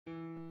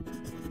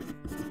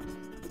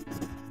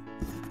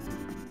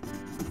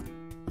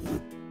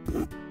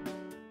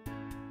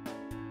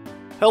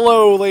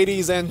Hello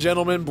ladies and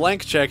gentlemen,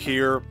 Blank Check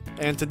here,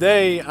 and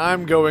today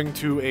I'm going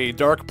to a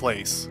dark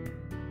place.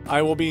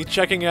 I will be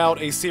checking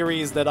out a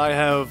series that I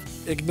have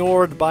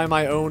ignored by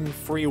my own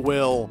free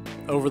will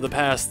over the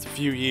past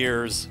few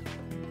years.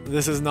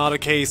 This is not a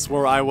case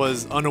where I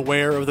was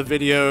unaware of the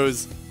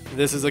videos,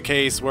 this is a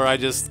case where I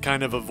just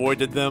kind of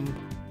avoided them.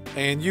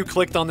 And you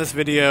clicked on this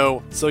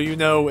video, so you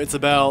know it's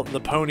about the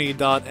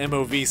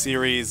PONY.MOV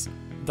series.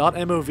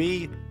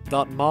 .MOV?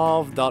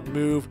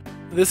 .MOV?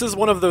 This is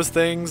one of those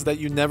things that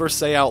you never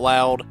say out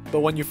loud, but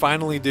when you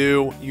finally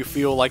do, you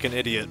feel like an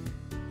idiot.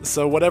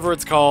 So whatever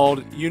it's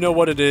called, you know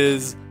what it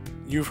is.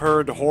 You've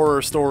heard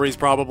horror stories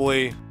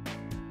probably.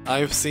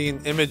 I've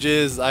seen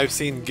images, I've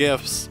seen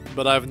GIFs,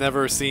 but I've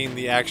never seen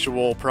the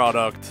actual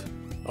product.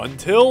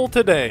 Until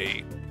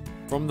today.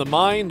 From the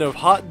mind of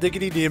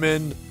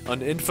HotDiggedyDemon,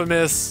 an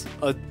infamous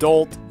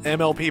adult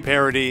MLP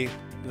parody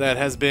that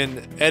has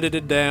been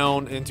edited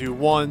down into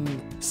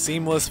one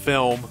seamless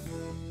film.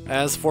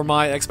 As for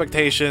my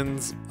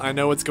expectations, I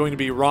know it's going to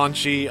be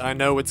raunchy, I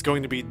know it's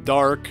going to be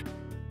dark.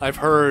 I've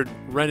heard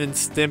Ren and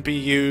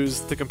Stimpy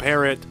used to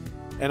compare it,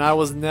 and I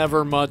was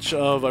never much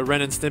of a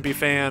Ren and Stimpy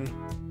fan.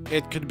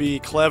 It could be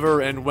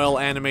clever and well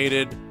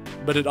animated,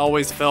 but it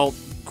always felt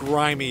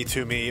grimy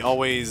to me,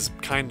 always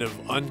kind of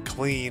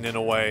unclean in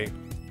a way.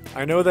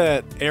 I know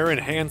that Aaron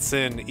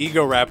Hansen,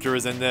 Ego Raptor,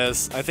 is in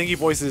this. I think he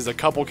voices a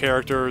couple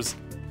characters,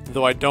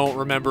 though I don't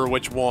remember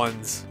which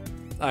ones.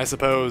 I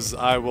suppose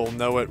I will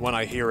know it when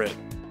I hear it.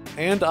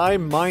 And I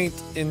might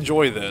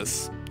enjoy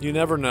this. You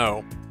never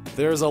know.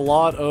 There's a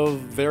lot of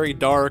very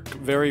dark,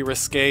 very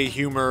risque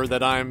humor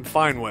that I'm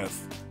fine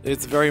with.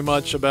 It's very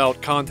much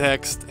about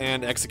context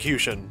and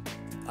execution.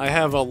 I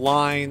have a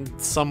line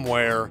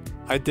somewhere.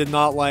 I did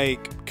not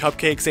like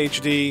Cupcakes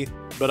HD,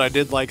 but I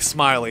did like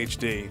Smile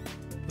HD.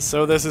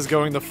 So this is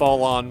going to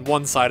fall on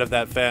one side of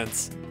that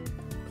fence.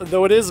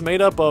 Though it is made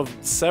up of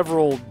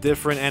several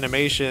different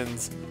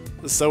animations,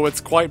 so it's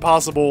quite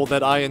possible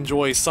that I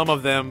enjoy some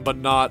of them, but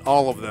not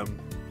all of them.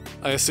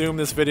 I assume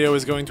this video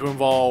is going to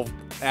involve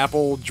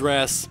Apple,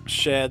 Dress,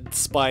 Shed,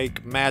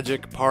 Spike,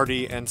 Magic,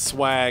 Party, and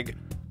Swag.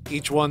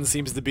 Each one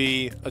seems to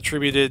be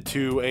attributed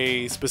to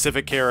a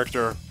specific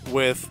character,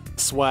 with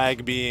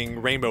Swag being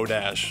Rainbow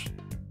Dash.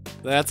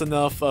 That's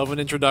enough of an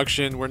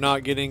introduction, we're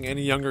not getting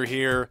any younger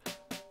here.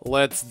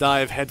 Let's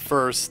dive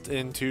headfirst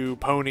into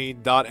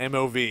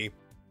PONY.MOV.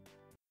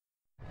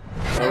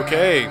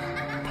 Okay,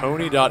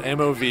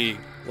 PONY.MOV.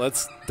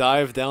 Let's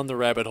dive down the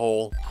rabbit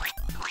hole.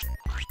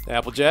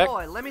 Applejack?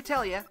 Boy, let me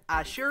tell you,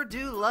 I sure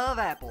do love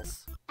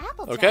apples.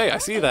 Applejack, Okay, I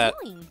see that.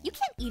 You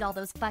can't eat all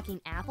those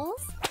fucking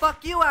apples.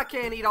 Fuck you, I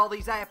can't eat all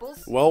these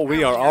apples. Well,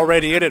 we are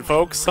already in it,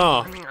 folks,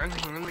 huh?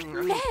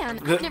 Man,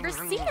 I've never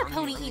seen a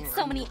pony eat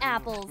so many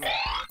apples.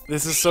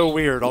 This is so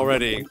weird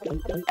already.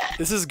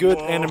 This is good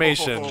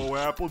animation. Oh,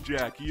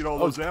 Applejack, eat all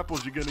those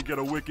apples, you're gonna get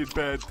a wicked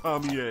bad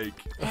tummy ache.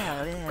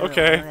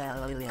 Okay.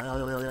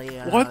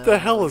 What the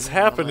hell is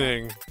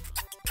happening?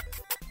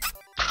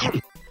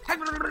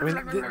 I mean,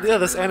 yeah,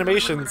 this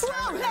animation's...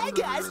 Oh, hey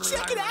guys,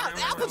 check it out!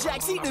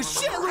 Applejack's eating a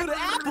shitload of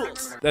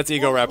apples! That's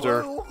Ego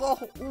Raptor.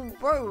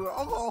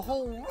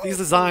 These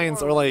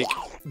designs are, like,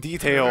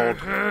 detailed.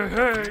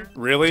 Hey,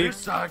 Really?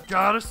 this I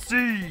gotta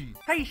see.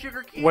 Hey,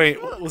 Sugar Kid. Wait,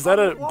 was that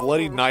a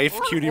bloody knife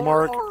cutie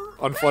mark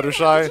on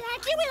Fluttershy? Jack,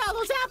 you eat all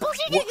those apples,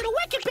 you're gonna get a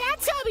wicked bad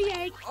tummy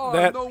ache! Oh,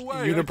 That no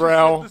way.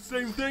 unibrow. I just said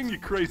the same thing, you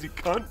crazy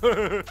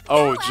cunt.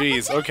 Oh,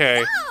 jeez,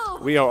 okay. no!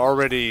 We are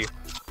already,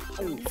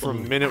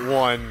 from minute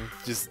one,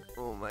 just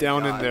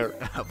down in there.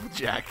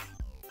 Applejack,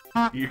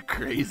 you're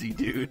crazy,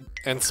 dude.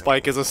 And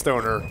Spike is a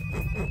stoner.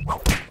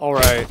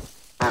 Alright.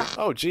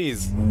 Oh,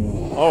 jeez.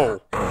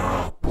 Oh.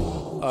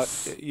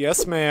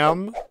 Yes,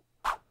 ma'am.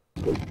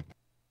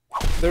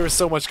 There is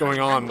so much going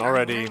on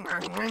already.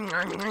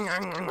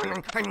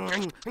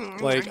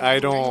 Like, I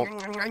don't...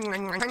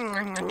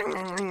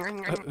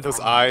 Those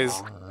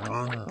eyes.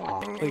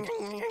 Like,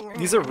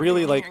 these are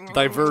really, like,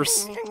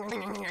 diverse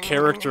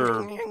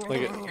character,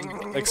 like,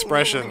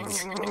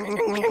 expressions.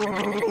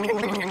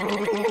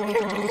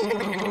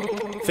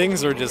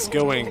 Things are just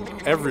going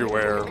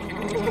everywhere.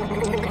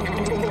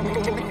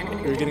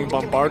 You're getting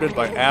bombarded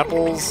by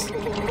apples.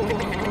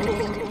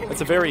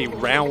 That's a very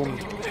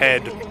round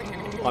head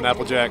on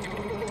Applejack.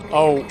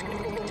 Oh,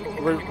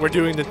 we're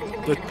doing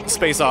the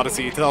Space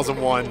Odyssey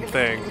 2001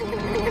 thing.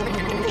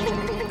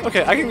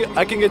 Okay,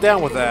 I can get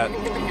down with that.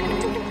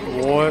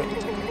 What?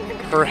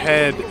 Her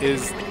head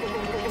is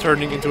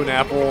turning into an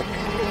apple.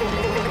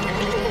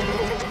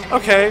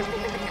 Okay,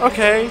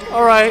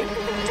 alright.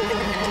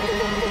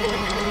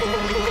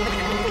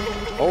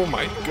 Oh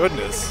my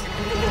goodness.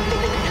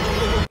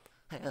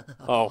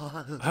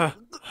 Oh.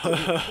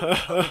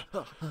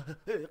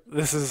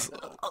 This is...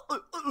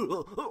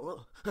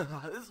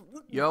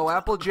 Yo,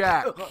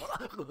 Applejack.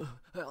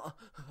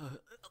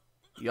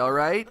 You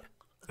alright?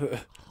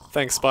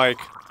 Thanks, Spike.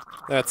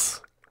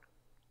 That's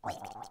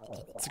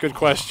a good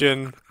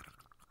question.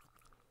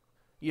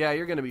 Yeah,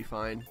 you're gonna be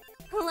fine.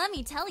 Let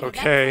me tell you,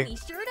 Okay. that pony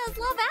sure does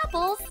love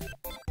apples.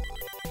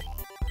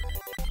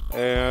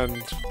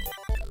 And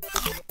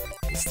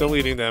Still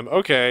eating them.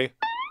 Okay.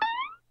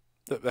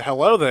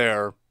 Hello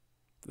there.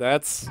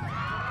 That's...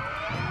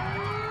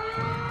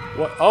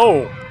 What?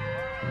 Oh!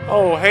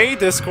 Oh, hey,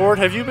 Discord.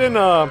 Have you been,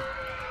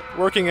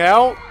 working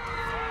out?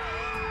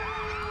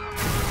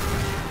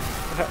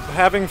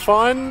 Having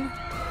fun?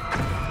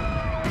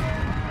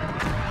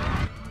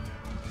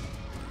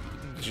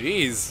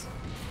 Jeez.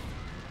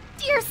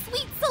 Dear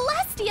sweet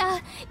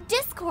Celestia!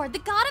 Discord, the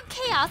god of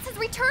chaos, has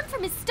returned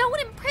from his stone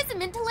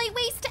imprisonment to lay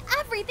waste to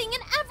everything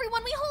and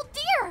everyone we hold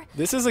dear.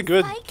 This is a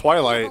good Like,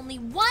 Twilight. we have only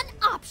one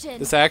option.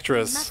 This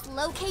actress. We must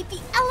locate the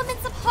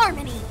elements of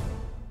harmony.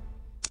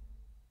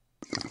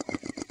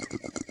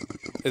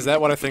 Is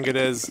that what I think it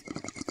is?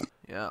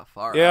 Yeah,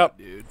 far Yep. out,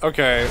 dude.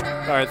 Okay.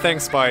 Alright,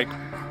 thanks, Spike.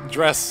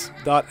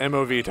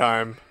 Dress.mov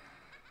time.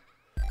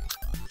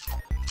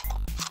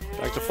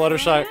 Back to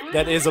Fluttershy.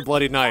 That is a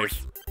bloody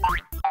knife.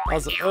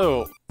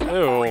 Oh,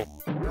 ew.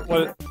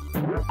 What?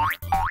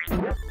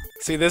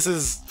 See, this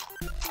is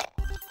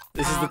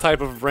the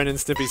type of Ren and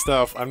Stimpy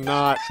stuff I'm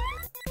not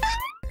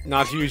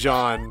huge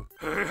on.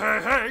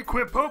 Hey,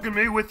 quit poking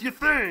me with your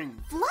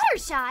thing.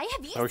 Fluttershy,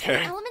 have you Okay.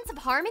 seen elements of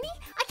harmony?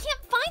 I can't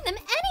find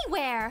them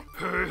anywhere.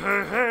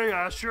 Hey,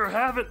 I sure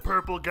have it,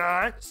 purple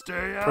guy.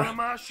 Stay out of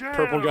my shed,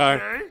 Purple guy.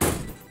 okay?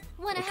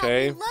 Wanna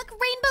Okay. help me look,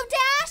 Rainbow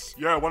Dash?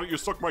 Yeah, why don't you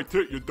suck my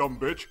tit, you dumb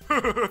bitch?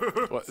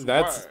 What,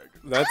 that's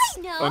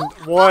I know.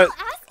 what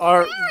I'll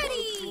are ask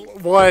Rarity.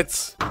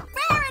 what?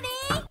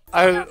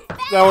 Rarity!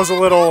 That was a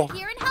little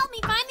Here and help me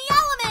find the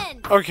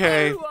element.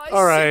 okay. Oh, I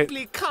All right.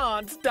 simply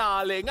can't,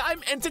 darling.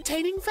 I'm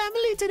entertaining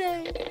family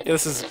today. Yeah,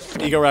 this is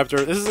Ego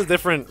Raptor. This is a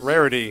different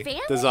Rarity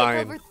Family design.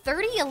 of over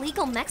 30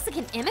 illegal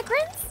Mexican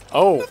immigrants?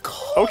 Oh, Of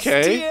course,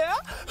 okay. dear.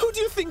 Who do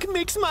you think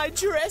makes my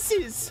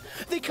dresses?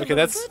 They come Okay,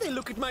 that's- over, they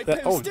look at my that-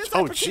 oh, posters,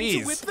 oh, I pretend to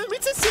jeez. whip them.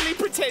 It's a silly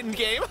pretend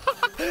game.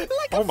 Like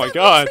Oh a my family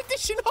God.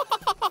 tradition.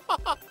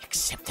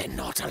 Except they're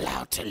not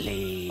allowed to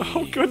leave.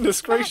 Oh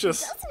goodness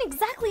gracious. That doesn't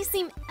exactly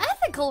seem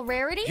ethical,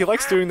 Rarity. He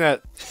likes doing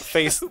that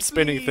face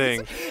spinning Please.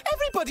 thing.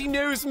 Everybody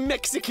knows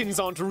Mexicans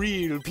aren't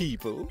real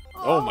people.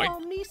 Oh my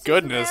Mrs.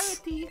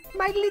 goodness. Rarity,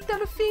 my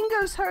little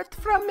fingers hurt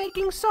from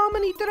making so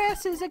many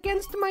dresses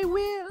against my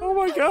will. Oh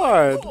my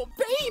god. Oh,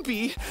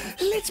 baby!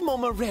 Let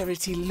Mama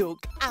Rarity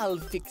look. I'll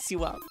fix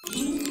you up.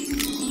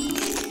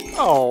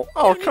 Oh,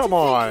 Don't need come to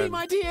thank me, on.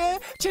 my dear.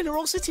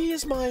 Generosity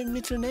is my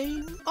middle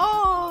name.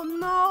 Oh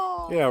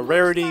no! Yeah, Looks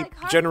Rarity, like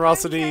hard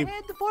generosity. times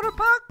ahead for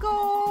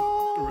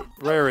Paco.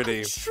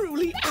 Rarity.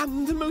 Truly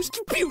am the most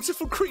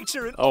beautiful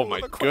creature in Oh all my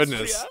of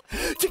goodness.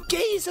 Equestria. To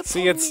gaze upon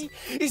See, it's- me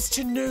is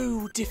to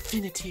know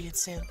divinity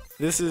itself.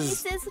 This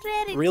is Mrs.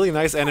 Rarity, really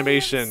nice I am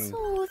animation,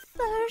 so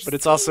thirsty. but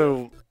it's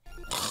also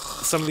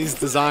some of these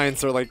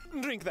designs are like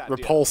Drink that, dear.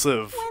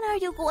 repulsive. When are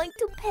you going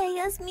to pay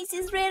us,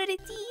 Mrs. Rarity?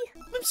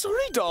 I'm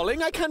sorry,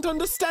 darling. I can't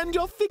understand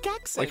your thick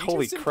accent. Like,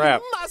 holy you simply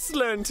crap. must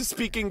learn to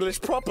speak English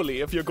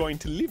properly if you're going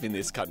to live in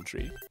this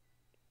country.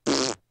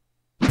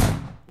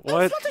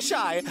 What?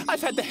 Fluttershy,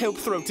 I've had the help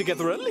throw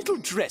together a little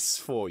dress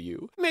for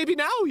you. Maybe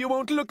now you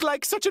won't look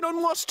like such an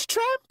unwashed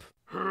tramp.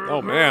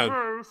 Oh man.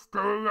 Hey, stay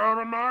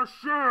out of my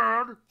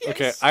shed.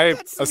 Okay, Yes, I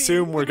that's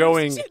assume me, we're the most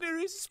going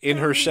generous in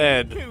her fairy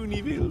shed.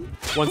 Ponyville.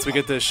 Once we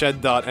get to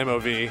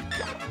shed.mov.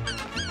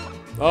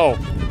 Oh,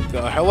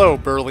 hello,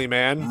 burly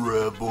man.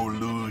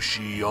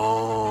 Revolution.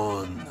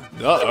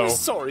 Uh-oh. I'm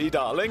sorry,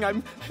 darling.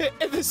 I'm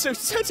ever so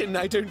certain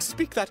I don't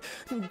speak that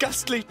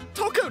ghastly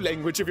taco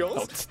language of yours.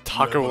 Oh, it's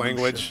taco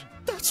language.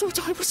 That's what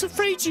I was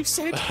afraid you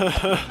said.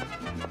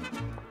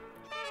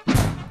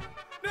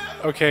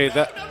 Okay,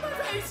 that... Not my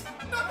face!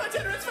 Not my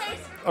generous face!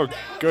 Oh,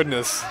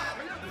 goodness.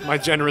 My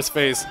generous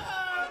face.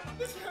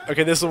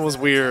 Okay, this one was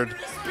weird.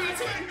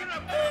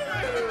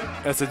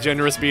 That's a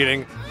generous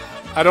beating.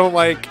 I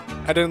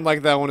didn't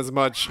like that one as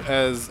much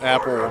as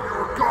Apple.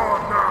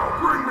 God, now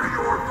bring me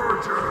your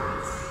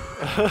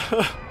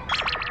virgins.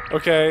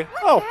 Okay.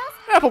 Oh,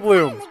 Apple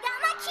Bloom. They got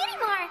my cutie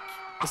mark.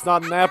 It's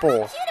not an apple.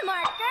 Cutie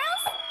mark,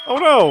 girls. Oh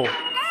no.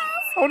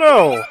 Oh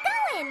no.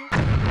 Going.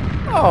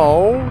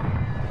 Oh.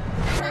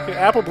 Okay,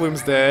 Apple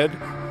Bloom's dead.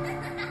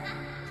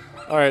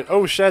 Alright,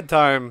 oh, shed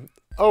time.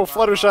 Oh,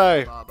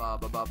 Fluttershy.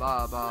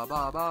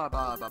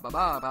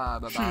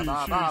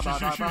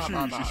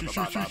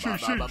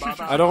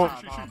 I don't...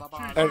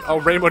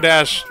 oh, Rainbow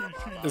Dash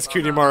is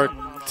cutie mark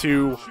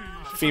to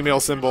female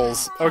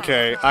symbols.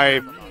 Okay, I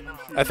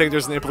think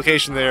there's an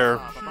implication there.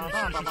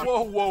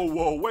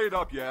 Whoa, wait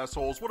up, you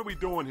assholes. What are we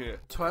doing here?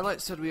 Twilight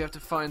said we have to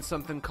find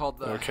something called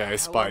the Okay,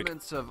 Spike.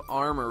 Elements of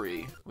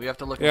Armory. We have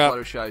to look Yeah. in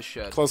Fluttershy's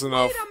shed. Close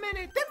enough. Wait a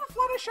minute, didn't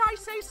Fluttershy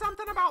say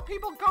something about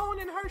people going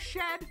in her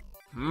shed?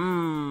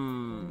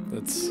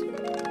 Let's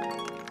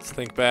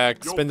think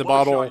back. Yo, Spin the Fluttershy,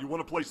 bottle. You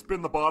want to play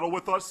spin the bottle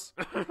with us?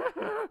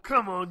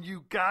 Come on,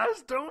 you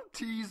guys, don't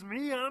tease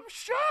me. I'm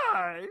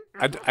shy.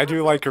 I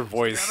do like her Out of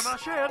voice. my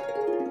shed.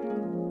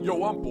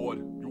 Yo, I'm bored.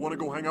 You want to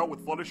go hang out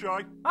with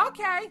Fluttershy?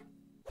 Okay.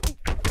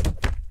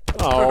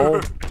 Oh.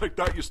 Take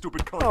that, you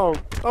stupid cunt. Oh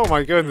my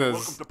Welcome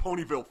goodness. to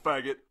Ponyville,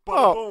 faggot. Bada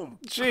Oh, boom.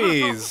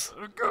 jeez.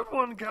 A good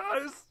one,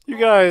 guys. You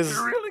guys.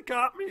 You really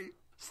got me.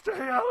 Stay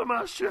out of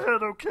my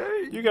shed,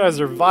 okay? You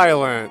guys are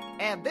violent.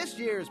 And this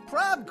year's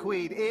prom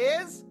queen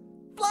is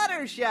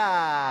Fluttershy.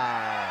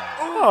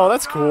 Oh,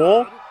 that's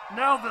cool.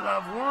 Now that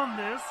I've won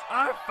this,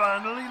 I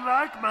finally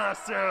like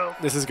myself.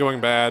 This is going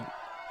bad.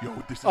 Yo,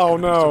 this is Oh gonna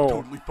be so no.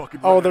 totally fucking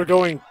Oh, rad. they're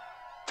going.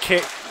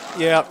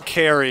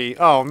 Carrie.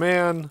 Oh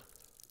man.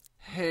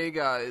 Hey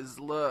guys,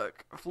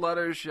 look,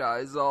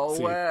 Fluttershy's all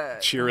See,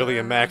 wet. Cheerily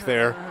and Mac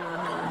there.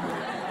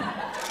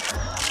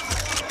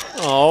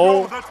 Yo,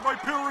 Oh, that's my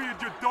period,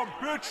 you dumb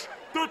bitch.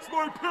 That's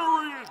my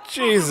period.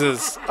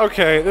 Jesus.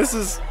 Okay, this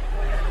is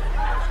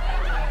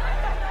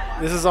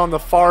on the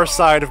far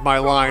side of my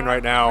line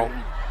right now.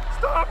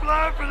 Stop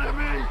laughing at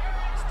me.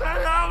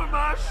 Stay out of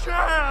my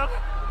shed.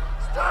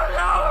 Stay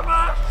out of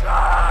my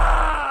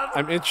shed.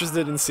 I'm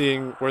interested in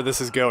seeing where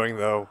this is going,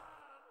 though.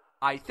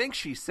 I think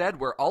she said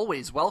we're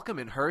always welcome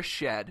in her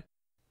shed.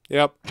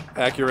 Yep,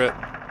 accurate.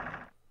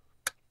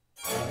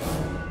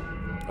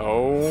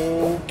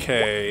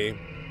 Okay.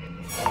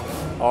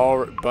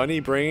 All Bunny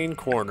Brain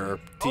Corner.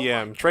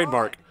 TM.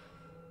 Trademark.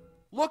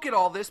 Look at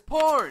all this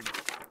porn!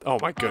 Oh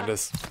my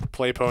goodness.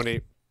 Play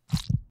Pony.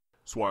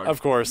 Swag.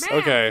 Of course. Man,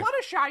 Okay.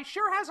 Fluttershy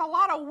sure has a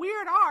lot of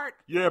weird art.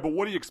 Yeah, but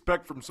what do you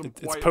expect from some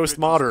It's quiet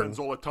postmodern. bitch who spends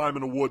all the time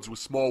in the woods with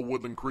small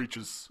woodland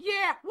creatures?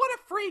 Yeah, what a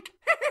freak.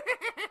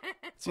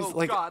 She's Oh,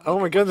 like, God, oh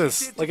look my at what she goodness.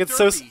 did to Like it's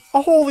so. Derpy.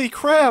 Oh, holy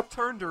crap.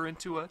 Turned her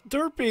into a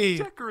Derpy.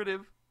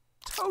 decorative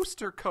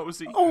toaster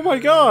cozy. Oh my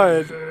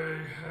god.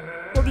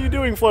 What are you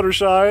doing,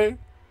 Fluttershy?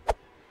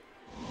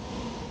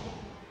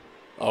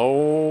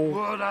 Oh.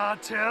 What I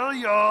tell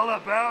y'all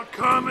about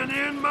coming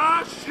in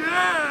my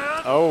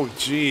shed? Oh,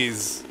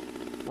 jeez.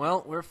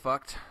 Well, we're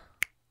fucked.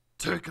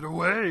 Take it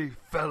away,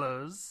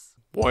 fellas.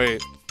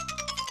 Wait.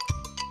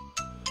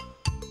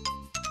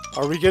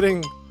 Are we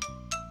getting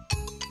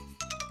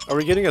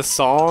a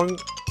song?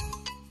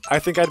 I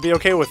think I'd be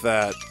okay with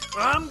that.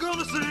 I'm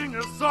gonna sing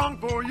a song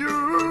for you.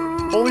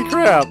 Holy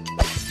crap.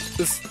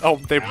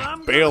 They're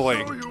I'm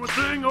bailing. gonna show you a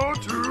thing or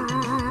two.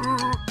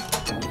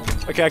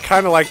 Okay, I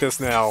kind of like this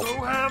now.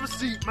 So have a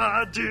seat,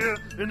 my dear,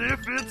 and if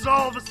it's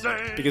all the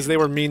same, Because they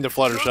were mean to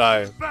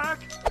Fluttershy. sit back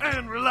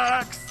and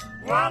relax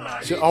while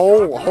I eat Oh,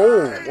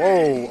 your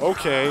whoa,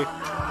 okay.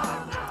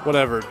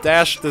 Whatever.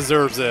 Dash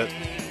deserves it.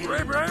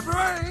 Brain, brain,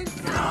 brain!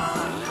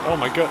 Oh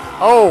my god.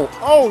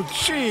 Oh,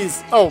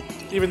 jeez. Oh,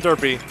 even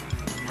Derpy.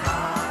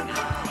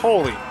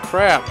 Holy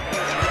crap.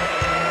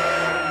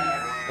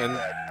 And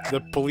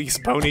the police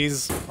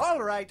ponies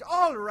All right.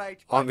 On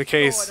the What's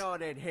case. going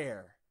on in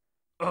here?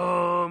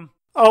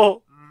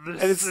 Oh, and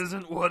This it's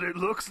isn't what it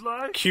looks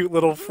like. cute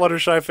little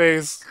Fluttershy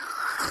face.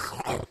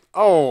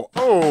 Oh.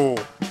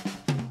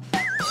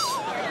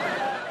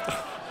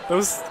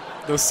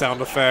 Those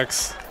sound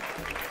effects.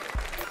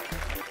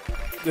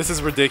 This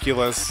is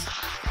ridiculous.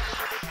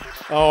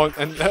 Oh,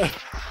 and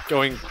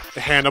going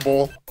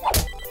Hannibal.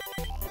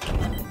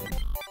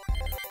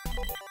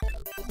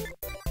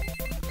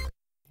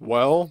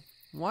 Well,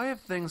 Why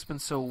have things been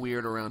so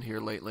weird around here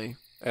lately?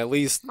 at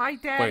least My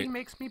daddy Wait.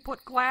 makes me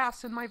put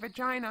glass in my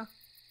vagina.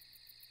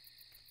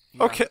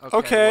 Yeah,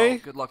 Okay. Well,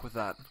 good luck with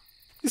that.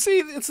 you see,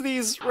 it's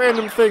these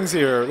random things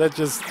here that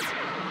just.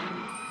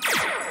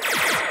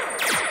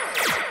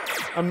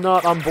 I'm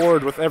not on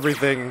board with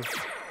everything,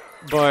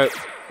 but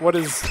what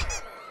is.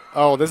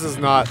 Oh, this is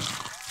not.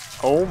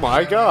 Oh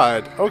my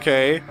god.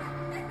 Okay.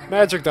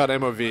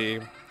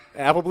 Magic.MOV.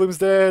 Apple Bloom's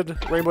dead.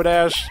 Rainbow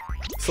Dash.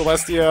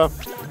 Celestia.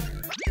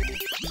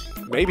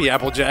 Maybe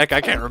Applejack.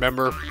 I can't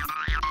remember.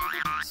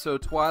 So,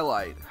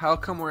 Twilight, how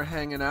come we're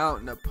hanging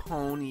out in a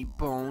pony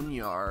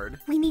boneyard?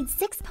 We need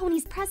 6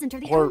 ponies present or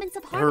the Her- elements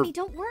of harmony her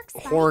don't work,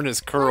 Spike. horn is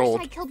curled.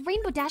 Fluttershy killed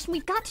Rainbow Dash and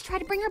we've got to try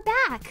to bring her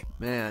back.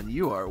 Man,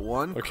 you are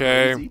one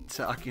Okay. crazy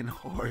talking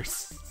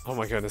horse. Oh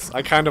my goodness.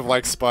 I kind of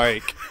like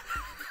Spike.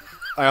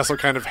 I also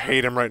kind of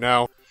hate him right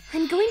now.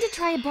 I'm going to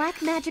try a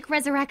black magic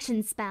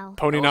resurrection spell.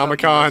 How about you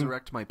Ponynomicon.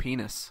 resurrect my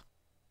penis.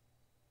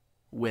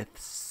 With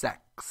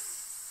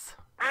sex.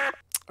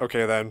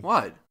 Okay then.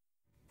 What?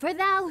 For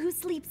thou who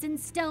sleeps in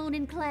stone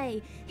and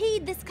clay,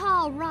 heed this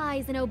call,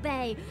 rise and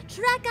obey.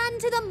 Trek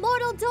unto the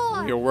mortal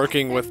door. You're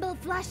working with Assemble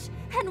flesh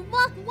and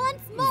walk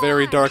once more.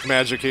 very dark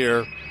magic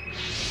here.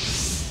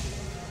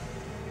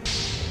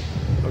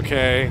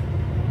 Okay.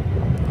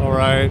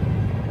 Alright.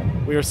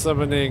 We are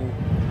summoning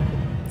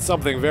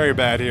something very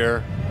bad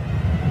here.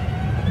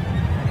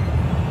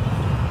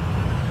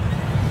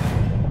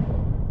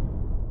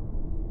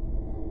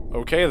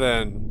 Okay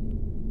then.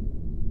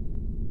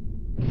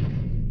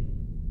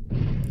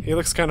 He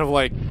looks kind of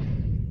like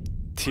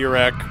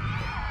T-Rex.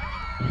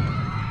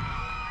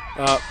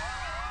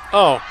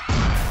 Oh.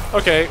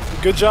 Okay,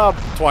 good job,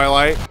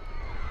 Twilight.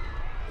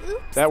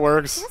 Oops. That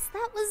works. Guess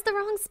that was the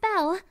wrong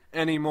spell.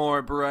 Any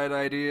more bright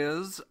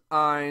ideas,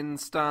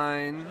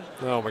 Einstein?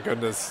 Oh my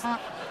goodness.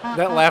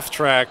 That laugh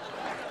track.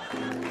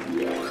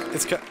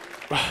 It's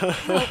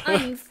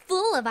I'm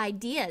full of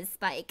ideas,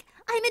 Spike.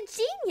 I'm a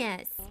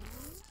genius.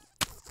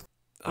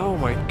 Oh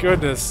my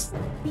goodness.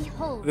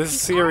 Behold, This the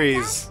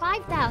series.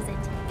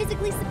 R-5000,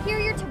 physically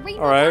superior to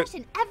Rainbow All right. Dash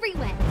in every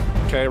way.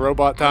 Okay,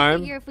 robot I time.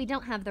 figure if we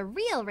don't have the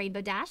real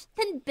Rainbow Dash,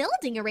 then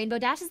building a Rainbow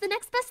Dash is the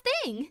next best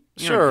thing.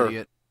 You're an Sure.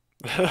 idiot.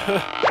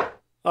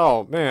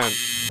 Oh man.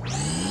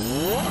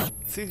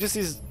 See, just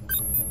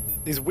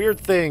these weird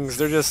things.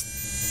 They're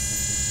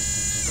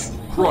just.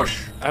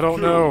 Crush. I don't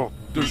kill, know.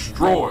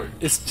 Destroy.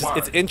 It's just swag.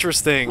 it's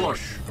interesting.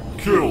 Crush.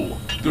 Kill.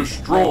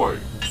 Destroy.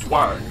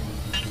 Swag.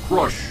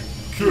 Crush.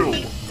 Kill.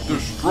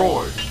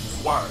 Destroy.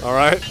 Swag. All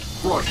right,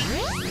 Crush.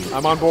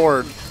 I'm on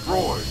board.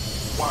 Destroy.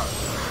 Swag.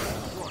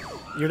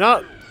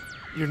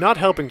 You're not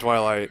helping,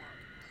 Twilight.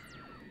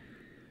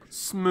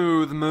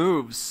 Smooth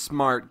moves,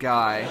 smart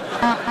guy.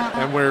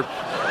 And we're.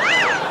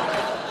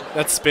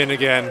 That's spin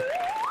again.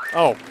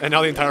 Oh, and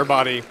now the entire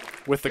body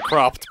with the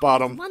cropped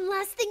bottom. One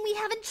last thing we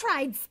haven't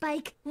tried,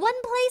 Spike. One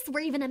place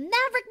where even a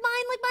maverick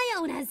mind like my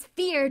own has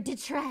feared to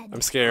tread.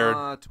 I'm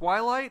scared.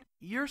 Twilight,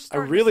 you're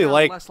starting really to sound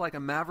like less like a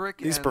maverick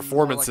These and more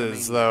performances, like a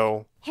maniac.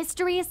 though.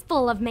 History is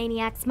full of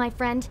maniacs, my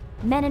friend.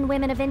 Men and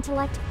women of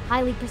intellect,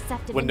 highly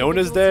perceptive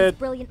Winona's individuals dead. with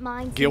brilliant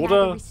minds, Gilda?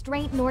 neither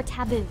restraint nor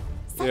taboo.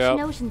 Such Yep.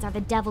 notions are the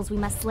devils we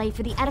must slay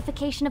for the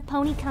edification of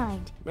pony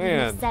kind. Even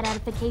Man. if said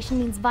edification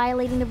means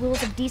violating the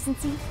rules of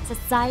decency,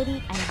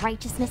 society, and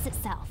righteousness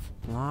itself.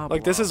 Blah,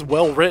 Like, this blah, is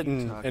well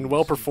written blah. and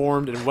well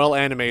performed and well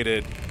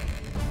animated.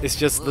 It's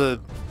just the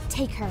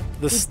Take her.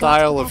 The We've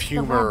style got of to test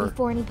the lab humor.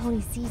 before any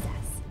pony sees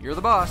us. You're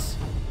the boss.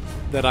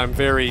 that I'm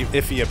very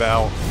iffy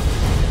about.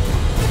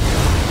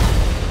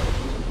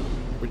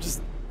 We're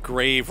just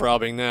grave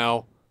robbing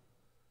now.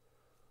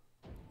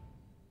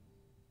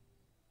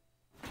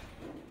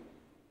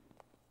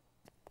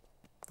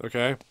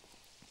 Okay.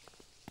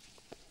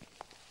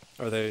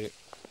 Are they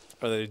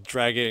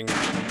dragging?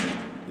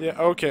 Yeah,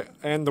 okay.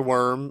 And the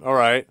worm. All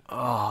right.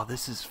 Oh,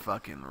 this is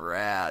fucking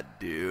rad,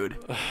 dude.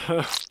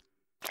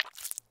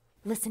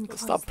 Listen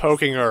closely. Stop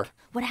poking her.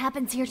 What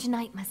happens here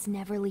tonight must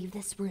never leave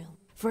this room.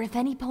 For if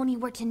any pony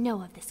were to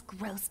know of this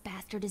gross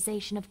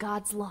bastardization of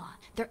God's law,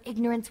 their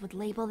ignorance would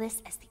label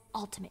this as the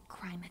ultimate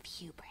crime of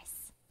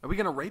hubris. Are we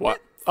gonna rape What?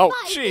 it? Oh,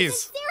 Spike, jeez. this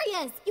is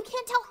serious. You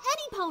can't tell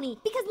any pony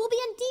because we'll be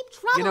in deep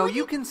trouble. You know, if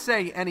you can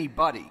say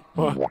anybody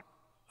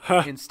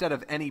instead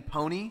of any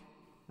pony.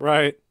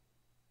 Right.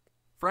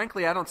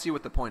 Frankly, I don't see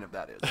what the point of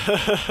that is.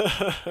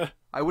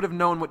 I would have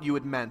known what you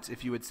had meant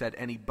if you had said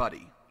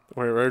anybody.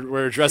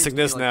 We're addressing Seems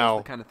this to me like now.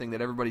 That's the kind of thing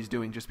that everybody's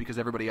doing just because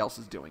everybody else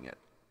is doing it.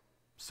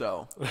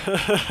 So,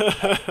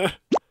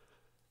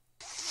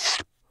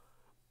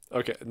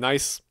 Okay,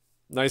 nice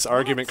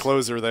argument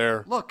closer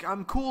there. look,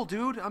 I'm cool,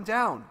 dude. I'm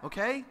down,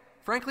 okay?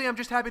 Frankly, I'm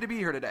just happy to be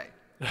here today.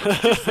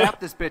 Let's just zap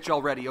this bitch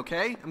already,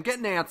 okay? I'm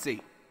getting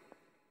antsy.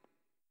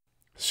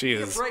 She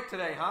Take a is. break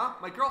today, huh?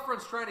 My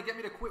girlfriend's trying to get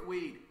me to quit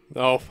weed.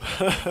 Oh.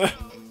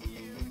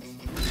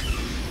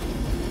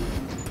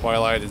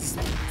 Twilight is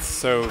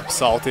so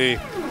salty.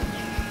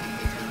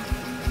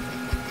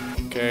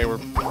 Okay, we're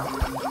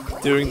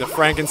doing the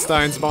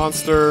Frankenstein's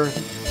monster.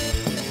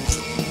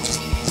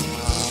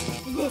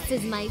 This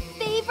is my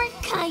favorite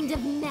kind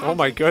of magic. Oh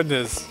my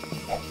goodness.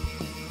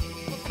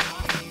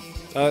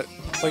 Like,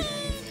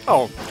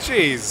 oh,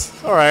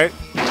 jeez. All right.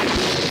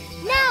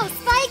 Now,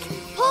 Spike,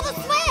 pull the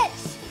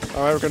switch.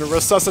 All right, we're gonna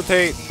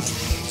resuscitate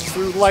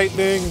through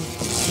lightning.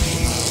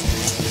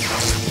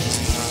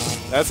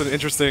 That's an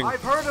interesting.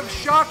 I've heard of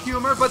shock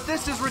humor, but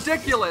this is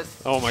ridiculous.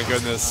 Oh my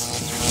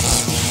goodness.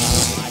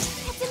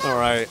 All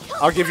right,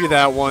 I'll give you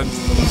that one.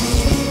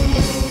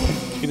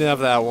 You can have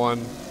that one.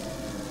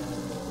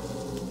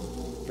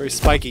 Very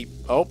spiky.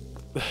 Oh.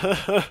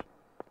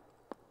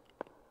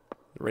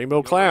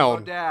 Rainbow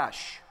Clown.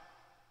 Dash.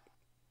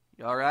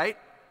 You all right?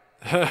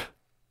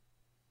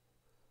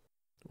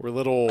 We're a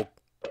little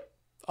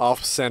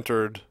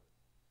off-centered.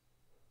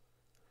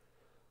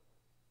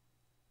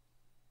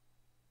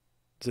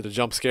 Is it a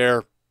jump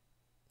scare?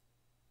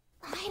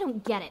 I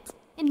don't get it.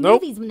 In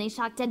Nope. movies, when they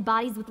shock dead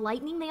bodies with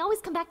lightning, they always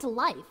come back to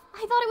life. I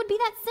thought it would be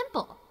that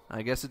simple.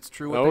 I guess it's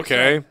true what Okay.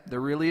 they say. There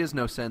really is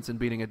no sense in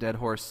beating a dead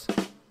horse.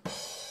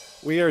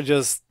 We are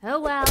just Oh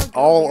well. go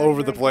all weird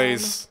over the bird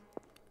place.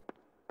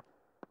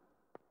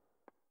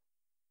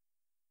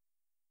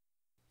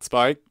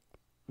 Spike?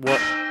 What?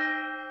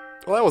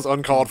 Well, that was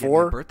uncalled Didn't get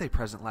me a for. birthday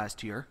present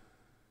last year.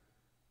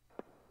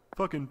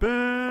 Fucking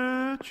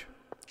bitch.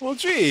 Well,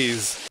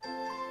 jeez.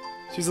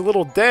 She's a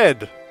little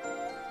dead.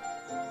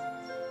 then.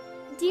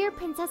 Dear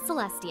Princess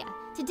Celestia,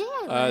 today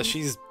I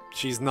learned...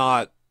 She's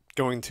not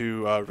going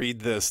to read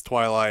this,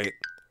 Twilight.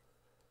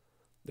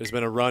 There's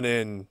been a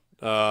run-in.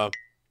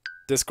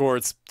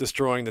 Discord's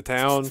destroying the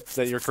town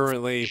that you're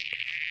currently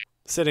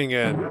sitting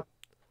in.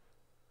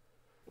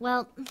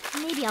 Well,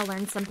 maybe I'll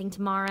learn something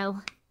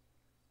tomorrow.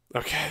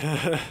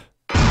 Okay.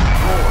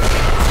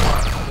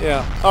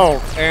 Yeah.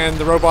 Oh, and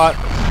the robot.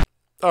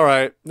 All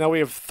right. Now we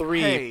have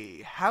 3.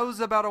 Hey,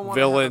 how's about a one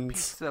Villains.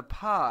 pizza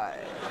pie?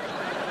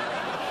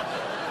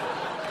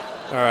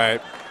 All right.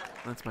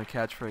 That's my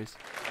catchphrase.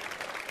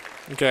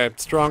 Okay.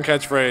 Strong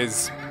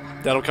catchphrase.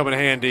 That'll come in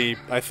handy,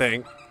 I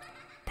think.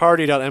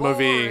 Party.mov.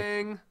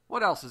 Boring.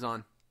 What else is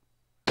on?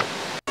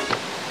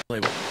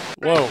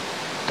 Whoa.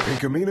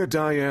 Pinkamena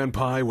Diane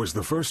Pie was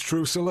the first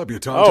true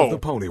celebutante Oh. of the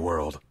pony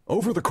world.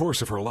 Over the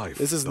course of her life,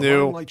 This is the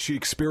new. limelight she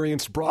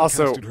experienced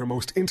broadcasted Also, her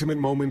most intimate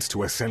moments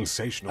to a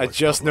sensational. I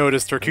just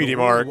noticed her cutie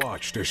mark.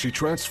 Watched as she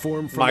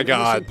transformed from My an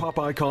God. innocent pop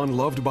icon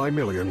loved by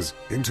millions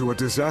into a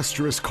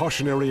disastrous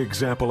cautionary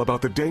example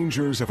about the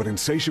dangers of an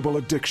insatiable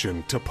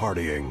addiction to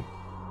partying.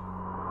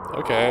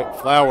 Okay,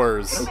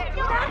 flowers,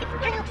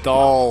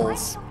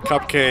 dolls,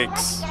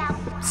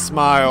 cupcakes,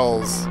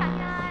 smiles,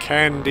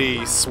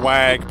 candy,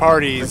 swag,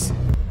 parties.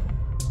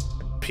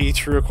 Peach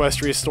True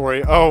Equestria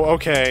Story. Oh,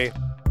 okay.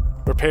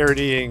 We're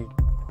parodying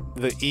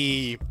the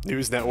E!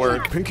 News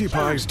Network. Pinkie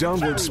Pie's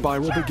downward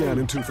spiral began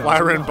in 2000.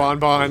 Lyra and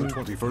Bonbon her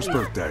 21st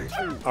birthday.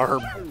 are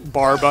her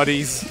bar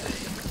buddies.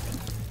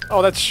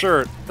 Oh, that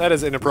shirt. That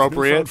is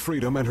inappropriate. Newfound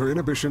freedom and her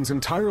inhibitions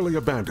entirely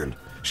abandoned,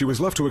 she was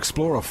left to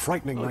explore a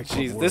frightening nightclub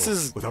jeez, world this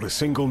is- without a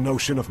single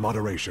notion of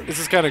moderation. This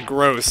is kind of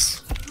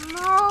gross.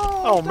 No!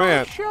 Oh,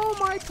 man. Don't show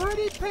my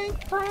pretty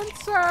pink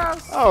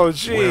princess! Oh,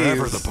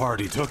 Wherever jeez. the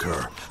party took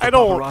her, I the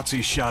don't-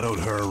 paparazzi shadowed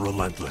her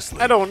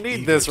relentlessly. I don't need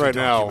eager this to right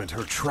now. document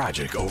her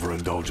tragic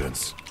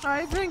overindulgence.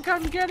 I think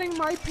I'm getting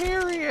my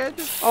period.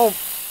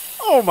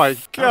 Oh my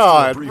After a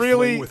God! brief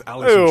Really? fling with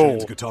Alice in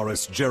Chains Ew.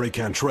 guitarist Jerry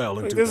Cantrell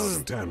in Like, this is-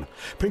 2010,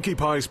 Pinkie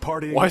Pie's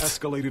partying What?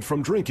 escalated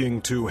from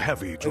drinking to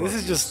heavy drugs.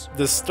 This is just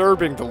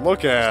disturbing to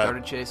look at.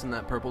 Started chasing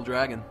that purple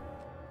dragon.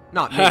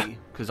 Not me,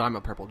 because I'm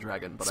a purple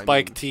dragon, but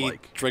Spike I mean, T.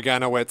 like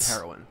Draganowitz.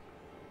 heroin.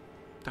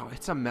 Oh,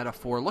 it's a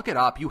metaphor. Look it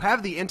up. You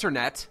have the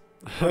internet.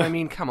 But I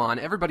mean, come on.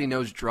 Everybody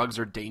knows drugs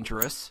are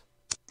dangerous.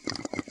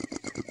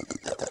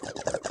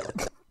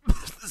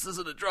 This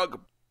isn't a drug.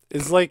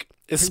 Is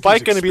Pinkie's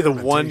Spike going to be the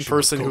one experimentation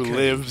person with who cocaine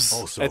lives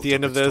also at the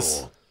end took of its this?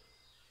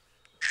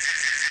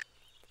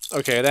 toll.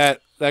 Okay,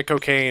 that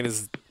cocaine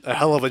is a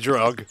hell of a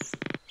drug.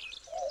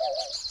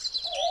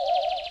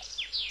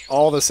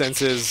 All the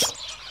senses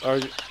are...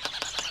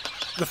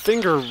 The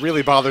finger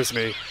really bothers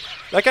me.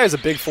 That guy has a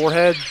big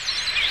forehead. You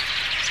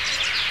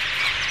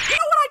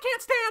know what I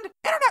can't stand?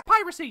 Internet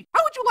piracy!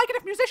 How would you like it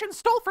if musicians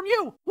stole from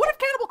you? What if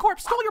Cannibal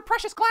Corpse stole your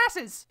precious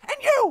glasses? And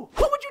you!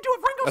 What would you do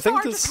if Ringo I think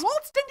Starr this- just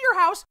waltzed into your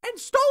house and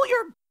stole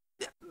your...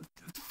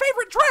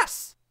 favorite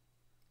dress?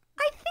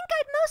 I think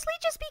I'd mostly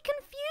just be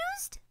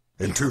confused.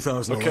 In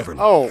 2011, Okay.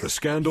 Oh. the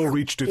scandal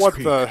reached its What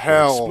peak. the when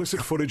hell?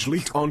 Explicit footage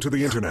leaked onto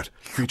the internet,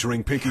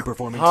 featuring Pinkie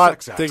performing Hot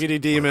sex acts diggity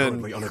with a demon.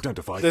 currently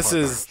unidentified This partner.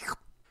 is...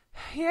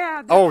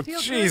 Yeah, that Oh,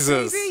 feels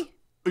Jesus. Good,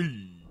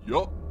 baby.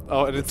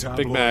 Oh, and it's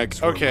Big Mac.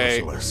 Tabloids were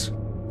Okay. merciless.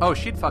 Oh,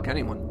 she'd fuck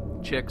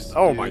anyone. Chicks.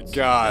 Oh my dudes,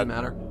 God. Doesn't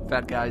matter.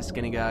 Fat guys,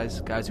 skinny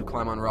guys, guys who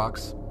climb on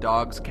rocks,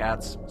 dogs,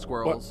 cats,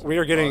 squirrels. What? We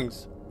are getting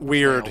bugs,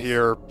 weird snails.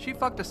 here. She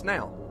fucked a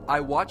snail. I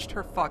watched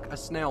her fuck a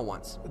snail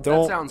once.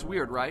 Don't- That sounds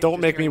weird, right? don't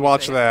Just make me hearing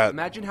watch say it. that.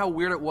 Imagine how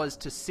weird it was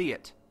to see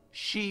it.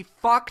 She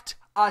fucked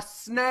a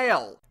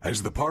snail.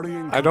 As the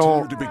partying I don't-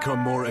 continued to become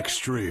more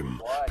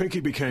extreme, Pinkie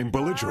became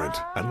belligerent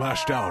and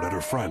lashed out at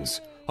her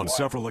friends. On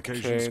several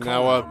occasions, Okay,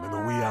 now, calling them in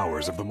the wee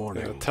hours of the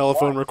morning. A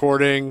telephone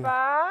recording.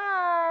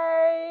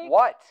 Bye.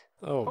 What?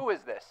 Oh. Who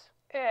is this?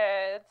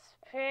 It's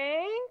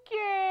Pinky.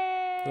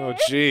 Oh,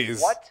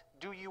 jeez. What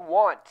do you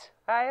want?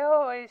 I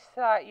always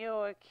thought you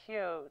were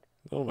cute.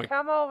 Oh my...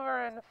 Come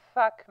over and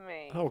fuck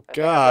me. Oh,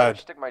 God.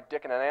 Stick my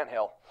dick in an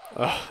anthill.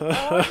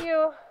 I want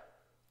you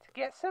to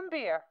get some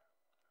beer.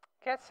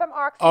 Get some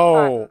Oxycontin.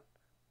 Oh.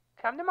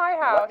 Come to my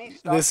house.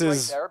 This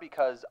is there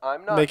because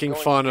I'm not making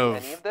going fun to do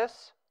of- any of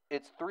this.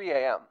 It's 3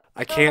 a.m.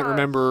 I can't Come on,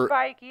 remember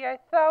Spikey, I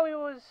thought we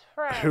was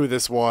friends. who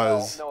this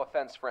was. No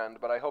offense, friend,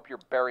 but I hope you're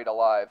buried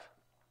alive.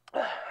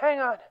 Hang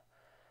on.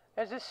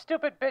 There's this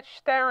stupid bitch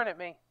staring at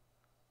me.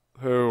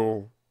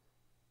 Who?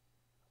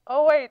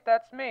 Oh wait,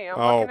 that's me. I'm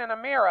Oh. looking in a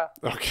mirror.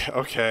 Okay,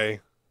 okay.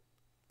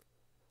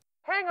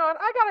 Hang on,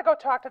 I gotta go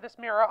talk to this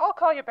mirror. I'll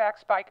call you back,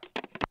 Spike.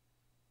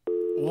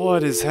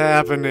 What is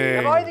happening?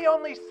 Am I the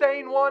only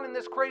sane one in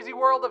this crazy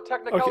world of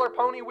Technicolor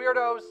pony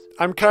weirdos?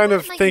 I'm kind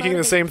of Might thinking the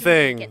motivate same Pinky to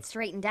thing. Get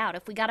straightened out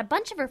if we got a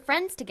bunch of her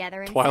friends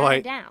together and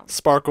Twilight, sat her down.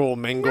 Sparkle, Not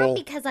Mingle.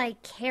 because I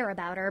care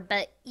about her,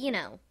 but you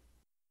know,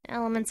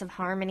 elements of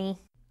harmony.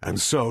 And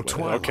so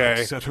Twilight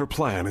okay. set her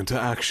plan into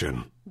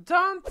action.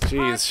 Don't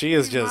Jeez, touch she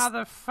is me, just-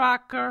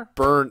 motherfucker.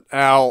 Burnt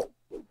out.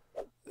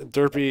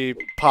 Derpy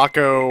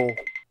Paco.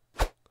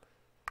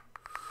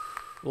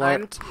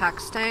 I'm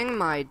texting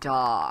my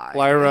dog.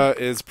 Lyra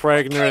is What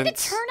pregnant. kind of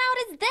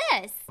turnout is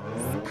this?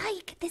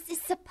 Spike, this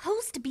is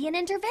supposed to be an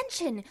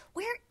intervention.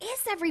 Where is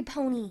every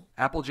pony?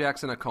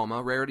 Applejack's in a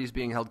coma, Rarity's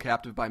being held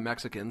captive by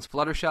Mexicans,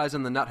 Fluttershy's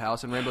in the nut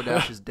house, and Rainbow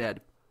Dash is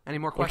dead. Any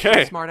more questions,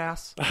 Okay.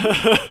 smartass?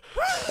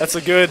 That's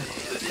a good...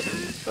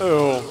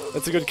 Oh,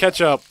 that's a good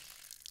catch-up.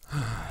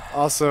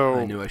 Also...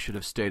 I knew I should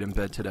have stayed in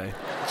bed today.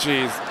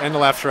 Jeez, and the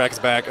laugh track's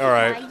back.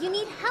 Alright. You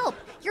need help.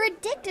 You're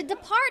addicted to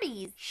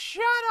parties.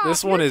 Shut up.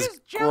 This one You're is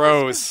just jealous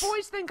gross. 'cause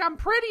boys think I'm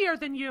prettier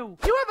than you.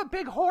 You have a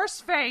big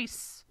horse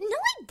face. No,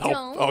 I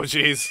don't. Oh,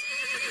 jeez.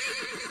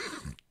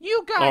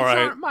 You guys All right.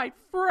 aren't my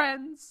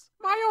friends.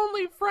 My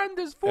only friend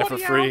is 40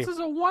 free. ounces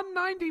of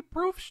 190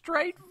 proof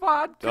straight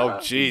vodka. Oh,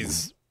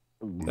 jeez.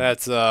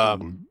 That's,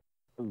 That's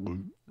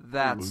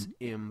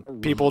impossible.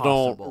 people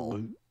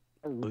don't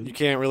You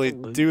can't really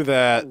do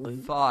that.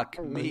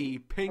 Fuck me,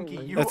 Pinky,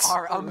 you That's-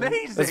 are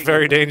amazing! That's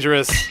very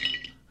dangerous.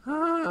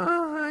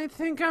 I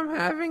think I'm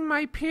having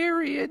my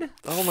period.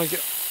 Oh my god.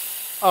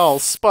 Oh,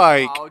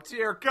 Spike. Oh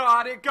dear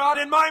God, it got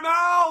in my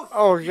mouth!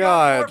 Oh You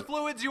got more god.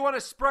 fluids you want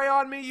to spray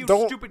on me, you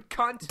Don't- stupid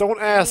cunt?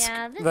 Don't ask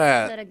Yeah, this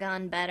that. could have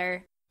gone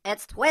better.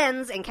 It's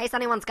twins, in case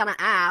anyone's gonna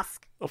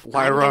ask. Of I'm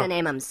gonna Lyra.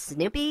 name them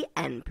Snoopy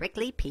and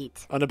Prickly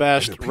Pete.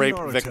 Unabashed The rape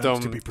PR attempts to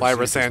victim, be Lyra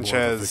perceived as more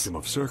of a Sanchez. victim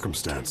of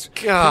circumstance.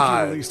 God.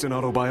 Pinky released an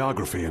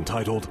autobiography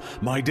entitled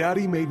 "My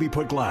Daddy Made Me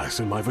Put Glass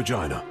in My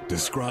Vagina,"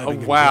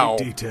 describing wow. in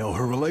great detail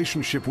her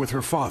relationship with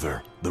her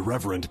father, the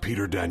Reverend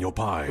Peter Daniel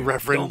Pye. Don't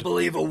Reverend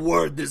believe a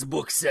word this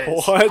book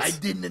says. What? I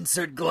didn't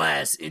insert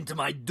glass into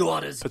my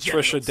daughter's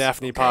Patricia genitals,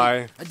 Daphne okay?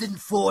 Pye. I didn't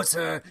force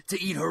her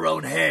to eat her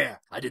own hair.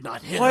 I did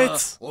not hit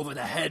What? her over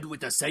the head with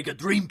the Sega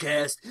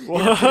Dreamcast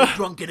What? in a fit of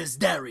drunken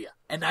hysteria.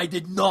 And I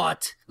did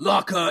not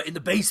lock her in the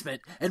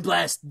basement and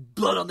blast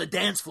blood on the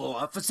dance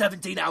floor for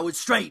 17 hours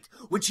straight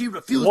when she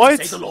refused What?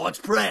 to say the Lord's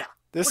Prayer.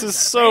 This What is that,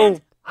 a so-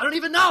 band? I don't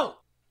even know.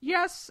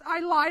 Yes,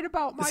 I lied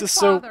about my This is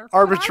so father.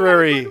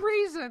 arbitrary. But I had a good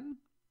reason.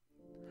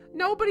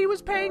 Nobody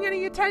was paying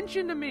any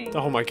attention to me.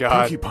 Oh my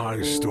god. Pinkie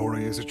Pie's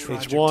story is a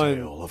tragic one.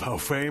 tale of how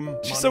fame,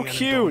 She's money, so and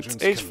cute.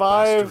 indulgence Age can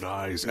 5.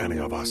 bastardize any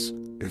of us.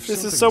 If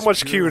This is something so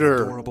much pure and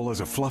cuter. adorable as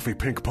a fluffy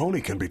pink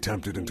pony can be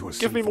tempted into a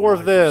Give me sinful more of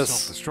life this.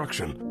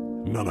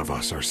 self-destruction, none of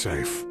us are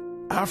safe.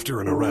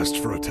 After an arrest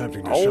for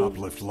attempting to Oh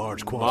shoplift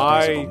large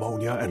quantities my of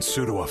ammonia and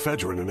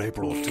pseudoephedrine in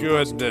April of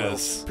 2012,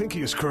 goodness.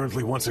 Pinkie is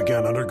currently once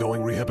again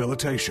undergoing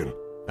rehabilitation,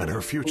 and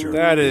her future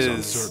That is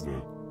is-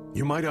 uncertain.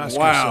 You might ask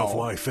Wow. yourself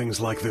why things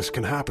like this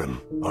can happen.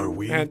 Are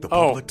we, And- the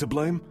oh. public, to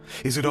blame?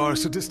 Is it our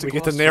sadistic We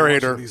get the lust for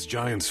narrator. watching these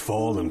giants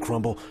fall and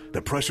crumble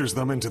that pressures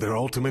them into their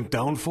ultimate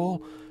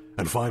downfall?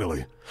 And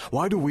finally,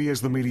 why do we as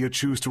the media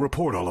choose to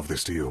report all of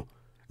this to you?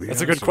 The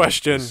That's a good answer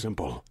question. is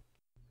simple.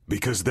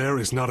 Because there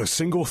is not a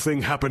single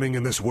thing happening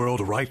in this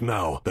world right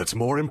now that's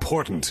more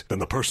important than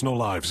the personal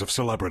lives of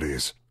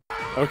celebrities.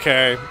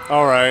 Okay.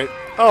 Alright.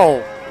 Oh.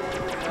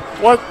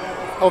 What?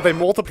 Oh, they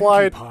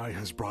multiplied? Pinkie Pie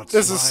has brought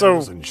This is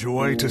smiles so- and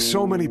joy to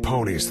so many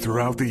ponies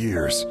throughout the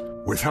years.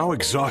 With how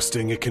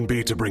exhausting it can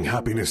be to bring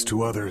happiness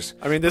to others,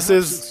 I mean, this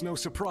perhaps is it's no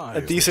surprise a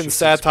that decent she sees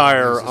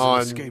satire ponies as an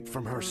on escape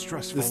from her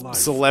stressful this life.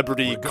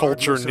 celebrity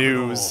culture Regardless of it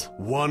news.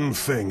 all, one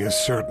thing is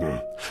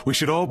certain: we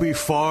should all be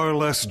far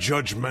less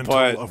judgmental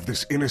But of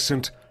this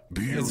innocent,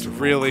 beautiful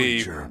really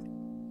creature.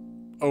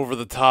 over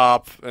the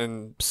top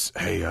and Psst,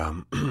 hey,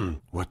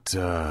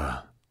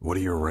 what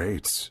are your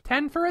rates?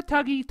 10 for a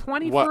tuggy,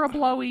 20 What? for a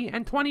blowy,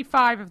 and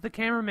 25 if the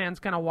cameraman's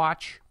gonna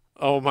watch.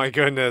 oh my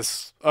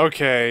goodness.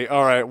 Okay,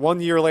 alright, 1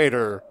 year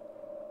later.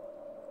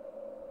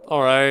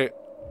 Alright.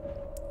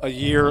 A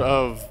year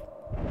of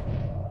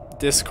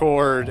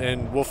Discord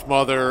and Wolf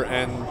Mother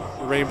and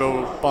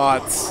Rainbow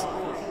Bots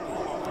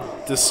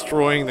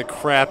destroying the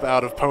crap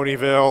out of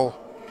Ponyville.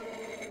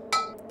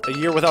 A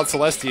year without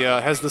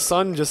Celestia. Has the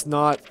sun just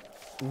not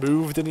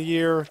moved in a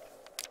year?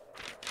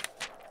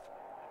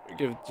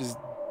 Just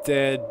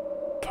dead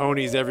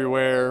ponies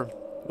everywhere.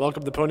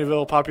 Welcome to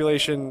Ponyville,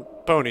 population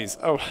ponies.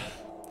 Oh,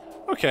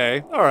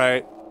 okay, all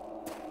right.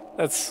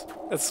 That's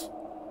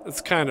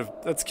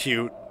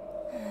cute.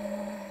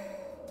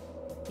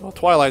 Well,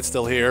 Twilight's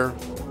still here.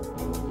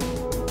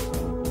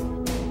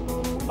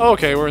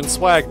 Okay, we're in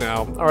swag now.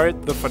 All right,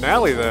 the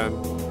finale then.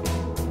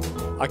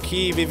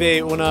 Aquí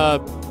vive una,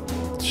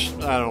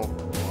 I don't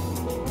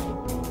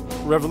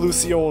know,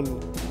 revolucion.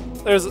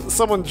 There's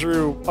someone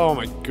drew. Oh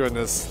my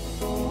goodness.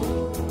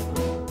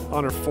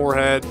 On her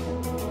forehead.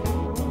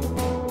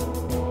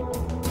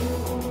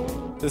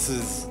 This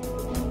is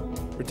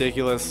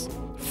ridiculous.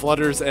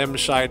 Flutters M.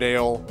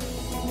 Shydale.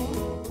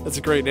 That's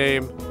a great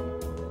name.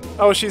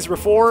 Oh, she's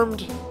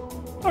reformed?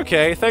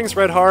 Okay, thanks,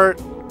 Red Heart.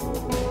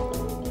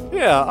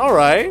 Yeah,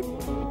 alright.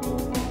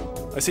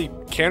 I see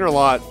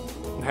Canterlot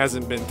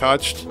hasn't been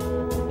touched.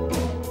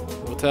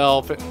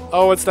 Hotel.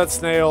 Oh, it's that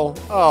snail.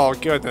 Oh,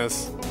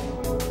 goodness.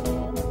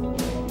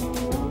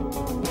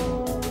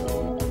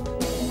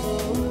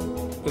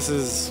 This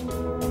is...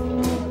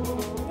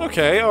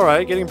 Okay,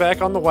 alright, getting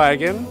back on the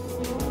wagon.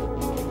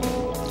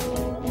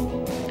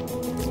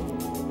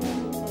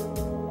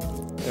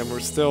 And we're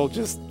still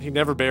just... He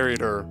never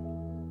buried her.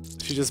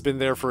 She's just been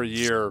there for a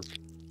year.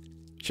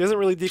 She hasn't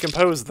really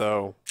decomposed,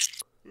 though.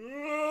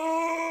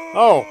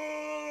 Oh!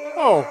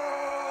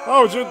 Oh!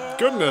 Oh,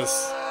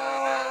 goodness!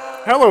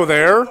 Hello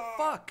there!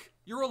 Fuck!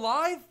 You're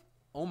alive?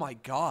 Oh my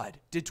god.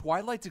 Did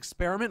Twilight's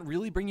experiment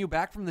really bring you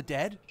back from the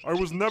dead? I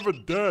was never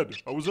dead.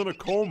 I was in a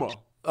coma.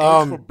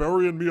 Thanks for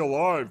burying me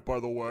alive, by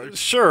the way.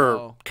 Sure.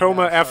 Oh,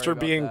 Coma yeah, sorry after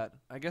about being that.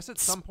 I guess at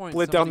some point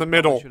split down the somebody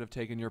middle. probably should have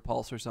taken your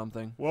pulse or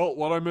something. Well,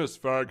 what I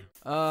missed, fag?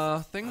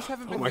 Things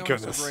haven't Oh been my going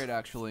goodness. so great,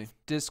 actually.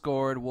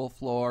 Discord,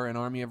 Wolf Lore, an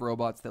army of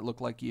robots that look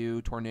like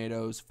you,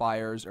 tornadoes,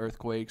 fires,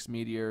 earthquakes,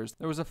 meteors.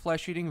 There was a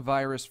flesh-eating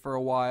virus for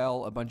a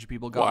while, a bunch of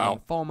people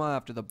got lymphoma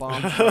after the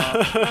bombs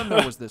dropped, and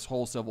there was this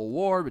whole civil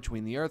war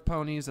between the Earth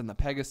Ponies and the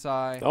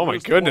Pegasi. Oh my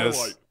Where's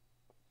goodness.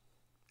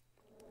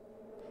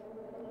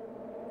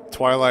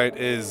 Twilight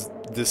is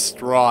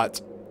distraught.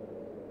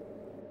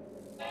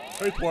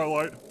 Hey,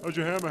 Twilight. How's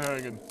your hammer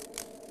hanging?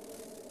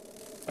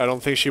 I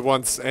don't think she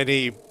wants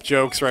any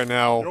jokes right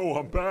now. Yo,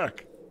 I'm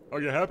back. Are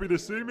you happy to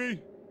see me?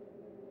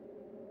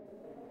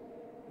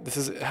 This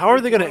is... How are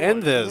they gonna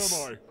end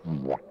this?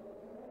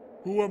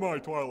 Who am I,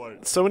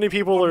 Twilight? So many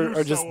people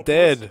are just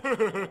dead.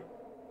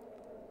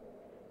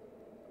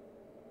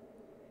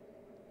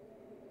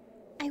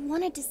 I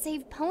wanted to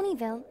save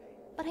Ponyville,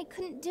 but I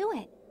couldn't do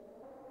it.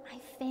 I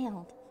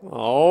failed. Oh.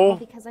 All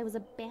because I was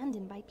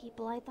abandoned by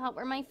people I thought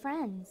were my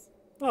friends.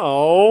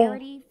 Oh.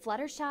 Rarity,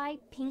 Fluttershy,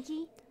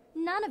 Pinky,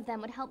 none of them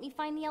would help me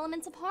find the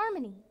elements of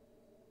harmony.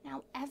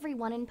 Now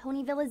everyone in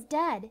Ponyville is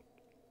dead.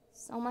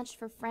 So much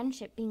for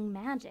friendship being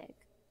magic.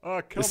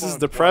 This is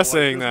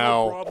depressing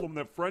now. No problem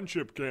that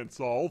friendship can't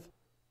solve.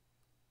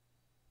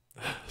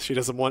 She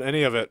doesn't want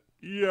any of it.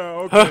 Yeah,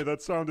 okay,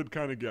 that sounded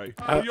kind of gay.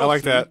 I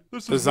like that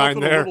This design is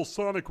nothing there. a little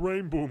sonic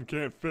rain boom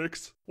can't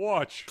fix.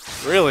 Watch.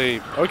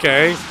 Really?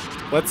 Okay.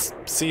 Let's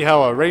see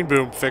how a rain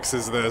boom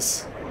fixes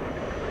this.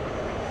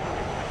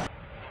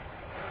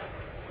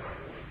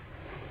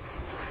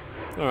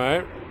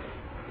 Alright.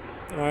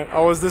 Alright.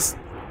 Oh, is this...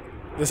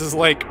 This is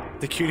like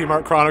the Cutie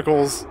Mark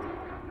Chronicles.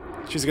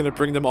 She's gonna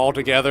bring them all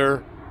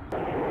together.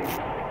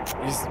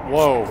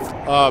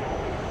 Whoa.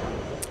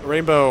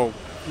 Rainbow,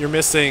 you're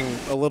missing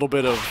a little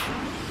bit of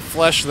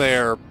flesh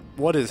there.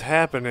 What is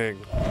happening?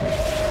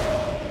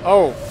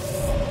 Oh.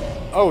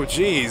 Oh,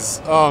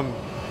 jeez.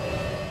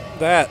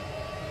 That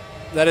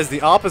is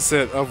the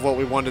opposite of what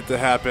we wanted to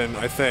happen,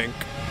 I think.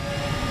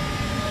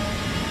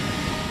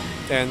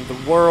 And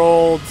the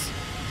world,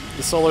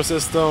 the solar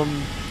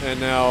system, and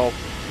now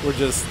we're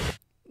just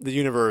the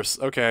universe.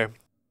 Okay.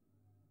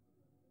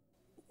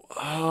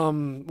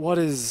 What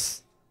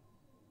is...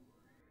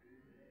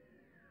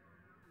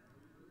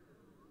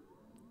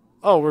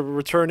 Oh, we're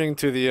returning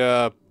to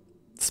the,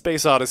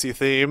 Space Odyssey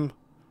theme.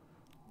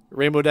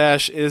 Rainbow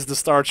Dash is the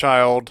Star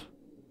Child.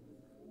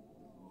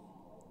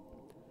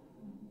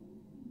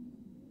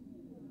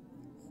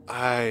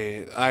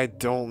 I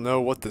don't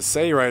know what to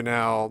say right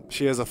now.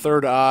 She has a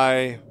third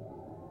eye.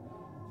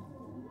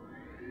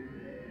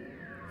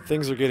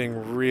 Things are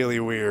getting really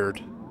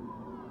weird.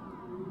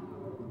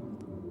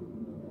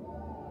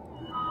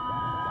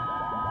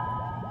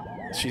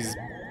 She's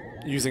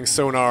using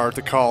sonar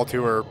to call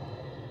to her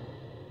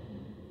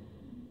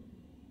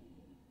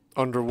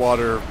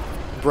underwater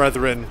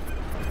brethren.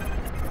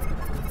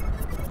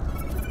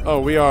 Oh,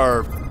 we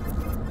are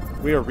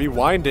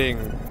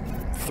rewinding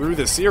through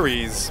the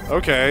series.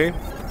 Okay.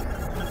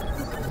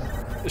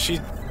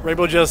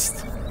 Rainbow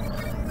just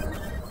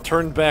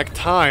turned back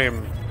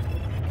time,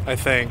 I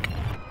think.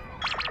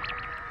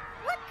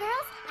 Look,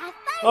 girls, I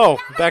Oh,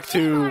 back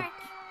to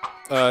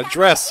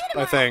dress,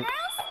 I think.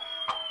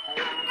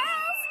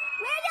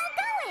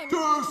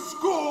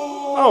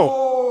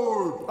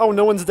 Oh. Oh,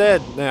 no one's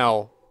dead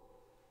now.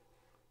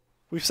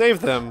 We've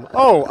saved them.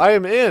 Oh, I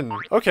am in.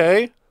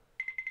 Okay.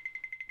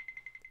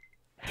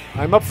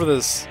 I'm up for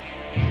this.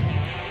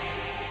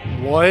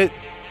 What?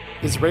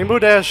 Is Rainbow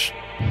Dash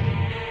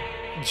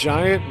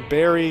Giant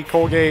Berry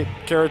Colgate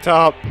Carrot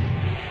Top?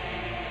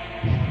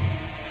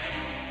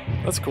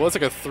 That's cool. That's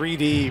like a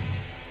 3D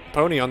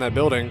pony on that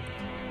building.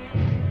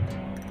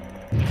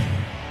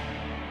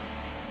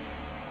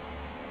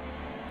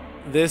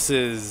 This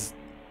is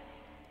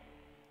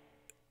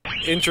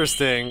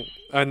interesting.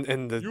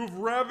 And the You've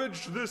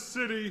ravaged this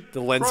city,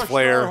 the lens crushed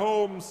flare. our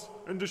homes,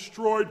 and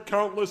destroyed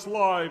countless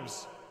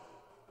lives.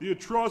 The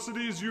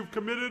atrocities you've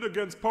committed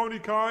against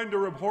ponykind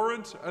are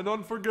abhorrent and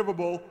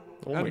unforgivable,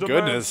 Oh and my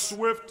demand goodness.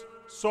 swift,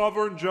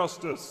 sovereign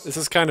justice. This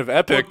is kind of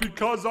epic. But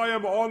because I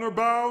am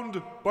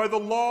honor-bound by the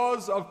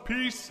laws of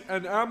peace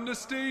and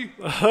amnesty,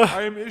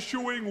 I am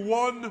issuing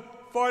one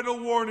final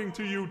warning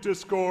to you,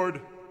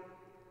 Discord.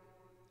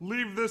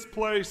 Leave this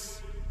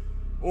place,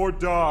 or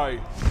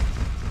die.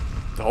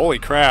 Holy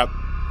crap.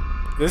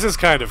 This is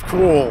kind of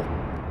cool.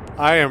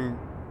 I am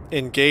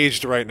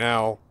engaged right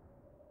now.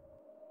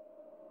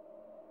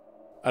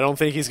 I don't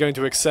think he's going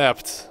to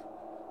accept.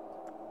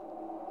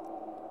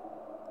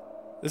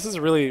 This is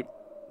a really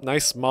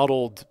nice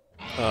modeled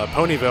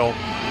Ponyville.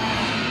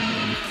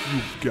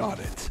 You got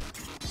it.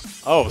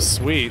 Oh,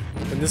 sweet.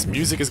 And this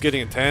music is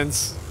getting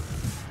intense.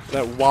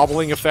 That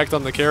wobbling effect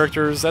on the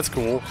characters, that's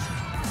cool.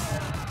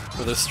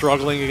 Where they're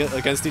struggling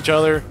against each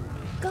other.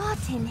 Gott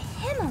in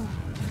Himmel.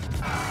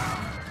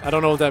 I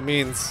don't know what that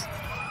means.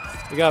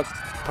 We got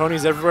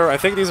ponies everywhere. I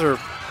think these are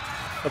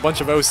a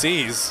bunch of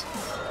OCs.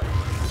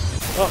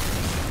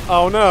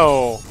 Oh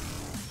no.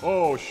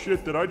 Oh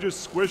shit, did I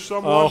just squish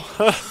someone?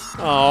 Oh.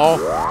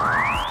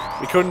 Oh.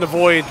 We couldn't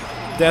avoid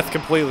death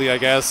completely, I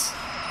guess.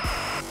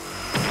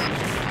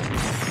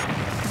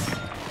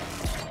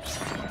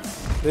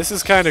 This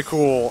is kind of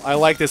cool. I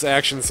like this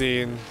action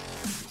scene.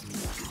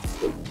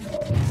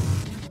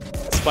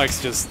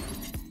 Spike's just...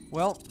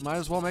 Well, might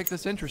as well make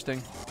this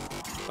interesting.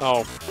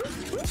 Oh.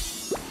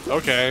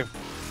 Okay.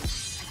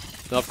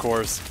 Of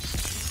course.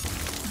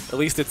 At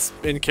least it's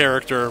in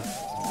character.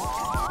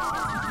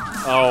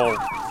 Oh.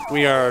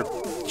 We are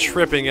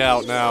tripping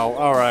out now.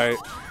 Alright.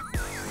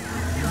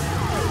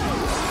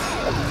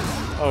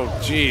 Oh,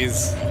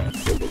 jeez.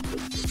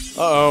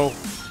 Uh-oh.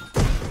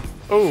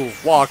 Oh,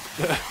 walk.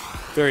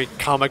 Very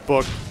comic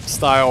book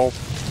style.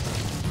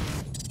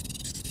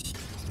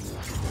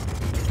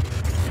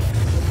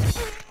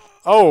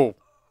 Oh!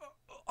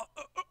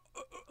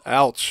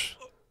 Ouch.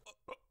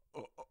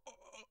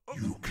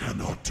 You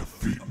cannot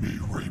defeat me,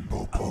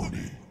 Rainbow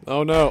Pony.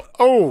 Oh no.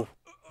 Oh!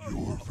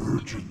 Your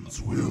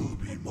virgins will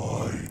be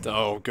mine.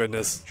 Oh,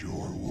 goodness. Your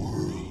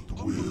world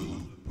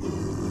will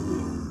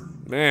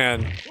burn.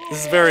 Man,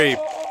 this is very...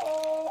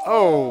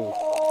 Oh!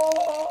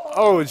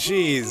 Oh,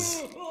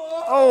 jeez.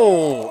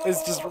 Oh!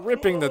 It's just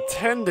ripping the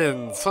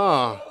tendons,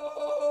 huh?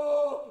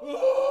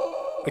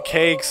 The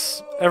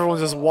cakes.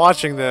 Everyone's just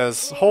watching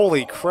this.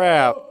 Holy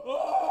crap.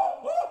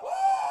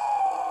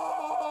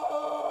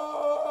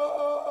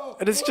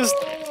 And it's just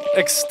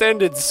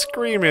extended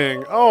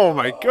screaming. Oh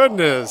my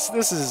goodness.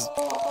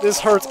 This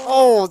hurts.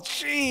 Oh,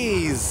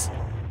 jeez.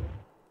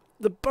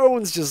 The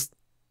bone's just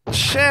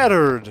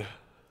shattered.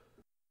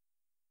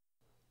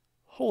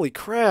 Holy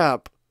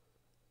crap.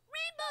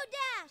 Rainbow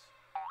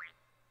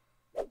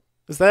Dash!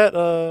 Is that,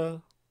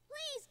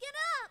 Please, get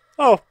up!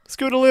 Oh,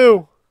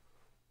 Scootaloo.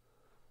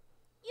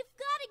 You've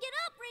got to get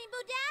up,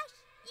 Rainbow Dash!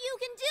 You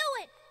can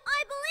do it!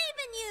 I believe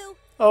in you!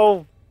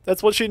 Oh,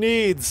 that's what she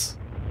needs.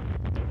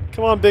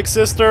 Come on, big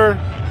sister.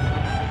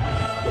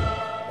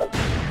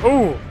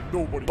 Ooh,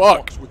 Nobody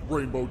buck. fucks with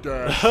Rainbow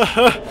Dash.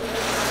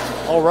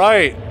 All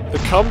right, the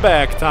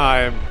comeback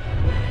time.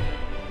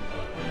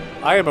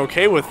 I am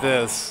okay with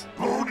this.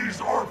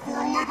 Ponies are for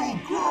little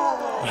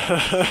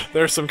girls.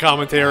 There's some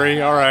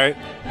commentary. All right.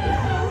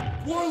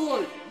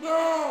 Twilight,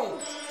 now!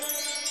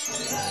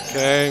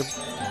 Okay.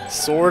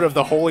 Sword of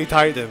the Holy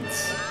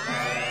Titans.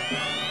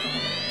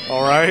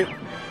 All right.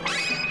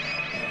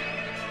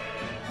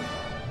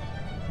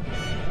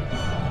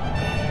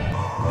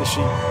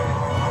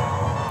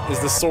 Is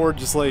the sword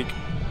just like...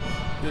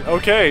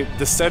 Okay,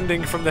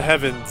 descending from the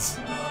heavens.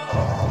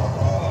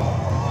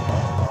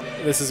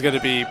 This is gonna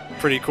be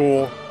pretty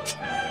cool.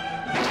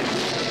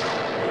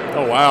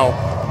 Oh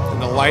wow.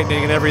 And the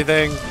lightning and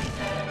everything.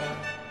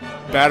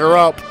 Batter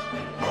up.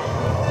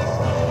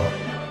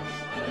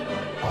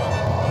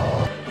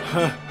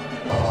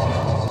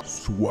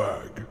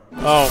 Swag.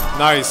 Oh,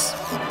 nice.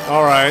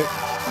 Alright.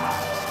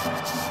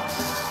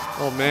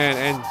 Oh man,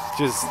 and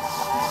just...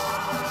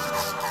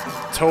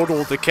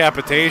 total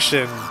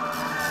decapitation.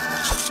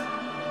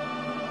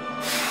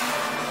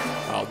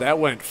 Oh, that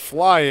went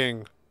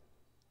flying.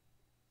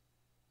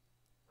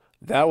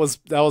 That was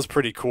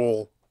pretty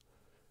cool.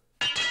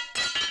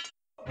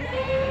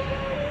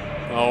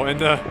 Oh, and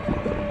the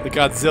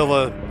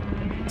Godzilla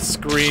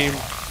scream.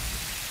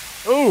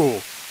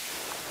 Ooh.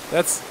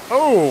 That's...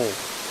 Oh!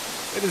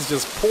 It is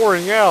just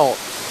pouring out.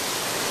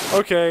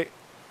 Okay.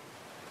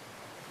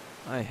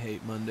 I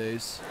hate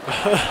Mondays.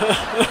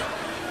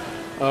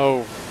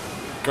 Oh.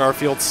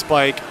 Garfield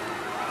Spike.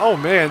 Oh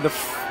man,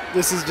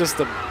 this is just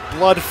a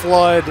blood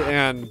flood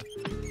and...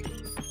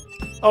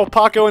 Oh,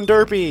 Paco and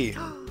Derpy!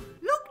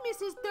 Look,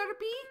 Mrs.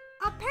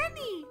 Derpy, a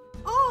penny!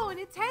 Oh, and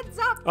it's heads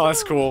up, Oh,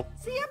 that's too. cool.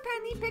 See a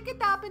penny, pick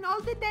it up, and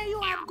all the day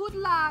you have good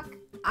luck.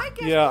 I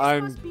guess Yeah,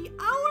 this must be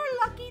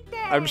our lucky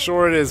day. I'm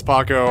sure it is,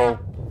 Paco.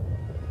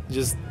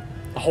 Just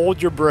hold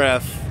your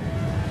breath.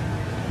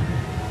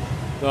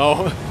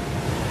 Oh.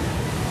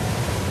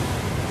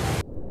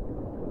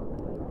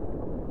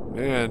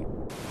 Man.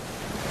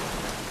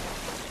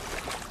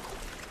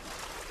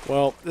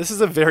 Well, this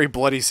is a very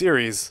bloody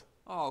series.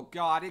 Oh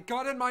god, it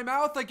got in my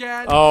mouth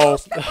again! Oh.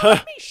 Step on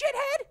me,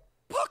 shithead!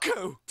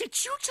 Paco,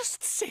 did you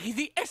just say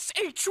the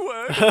SH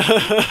word?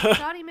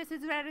 Sorry,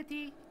 Mrs.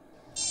 Rarity.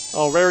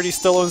 Oh, Rarity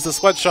still owns the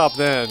sweatshop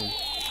then.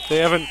 They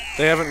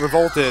haven't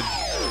revolted.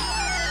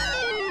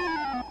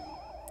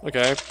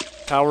 Okay.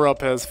 Power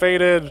up has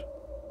faded.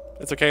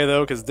 It's okay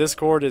though, because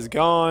Discord is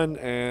gone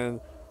and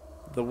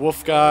the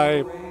wolf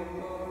guy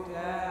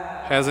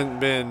hasn't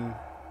been...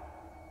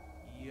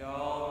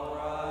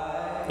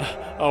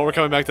 Oh, we're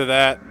coming back to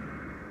that.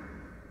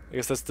 I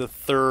guess that's the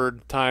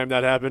third time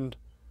that happened.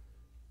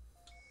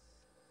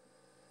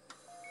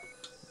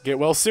 Get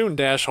well soon,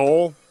 Dash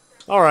Hole.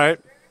 Alright.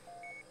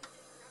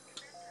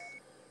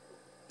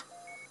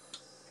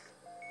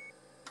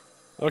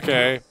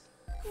 Okay.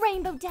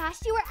 Rainbow Dash,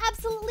 you are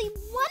absolutely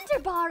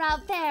wonderbar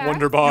out there.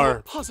 Wonderbar.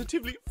 You're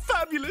positively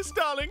fabulous,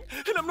 darling,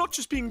 and I'm not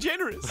just being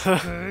generous.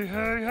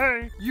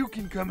 Hey, you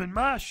can come in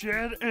my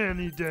shed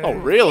any day. Oh,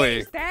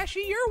 really?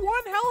 Dashy, you're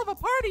one hell of a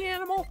party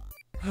animal.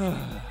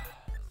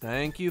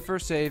 Thank you for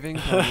saving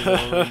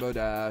Ponyville, Rainbow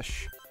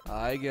Dash.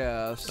 I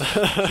guess.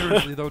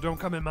 Seriously, though, don't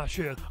come in my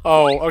shed.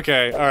 Oh,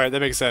 okay. Alright, that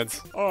makes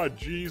sense. Oh,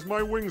 jeez,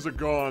 my wings are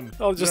gone.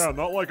 Oh, just... Yeah,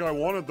 not like I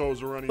wanted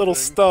those or anything. little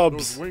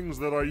stubs. Those wings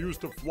that I used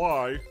to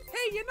fly.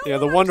 Hey, you know Yeah,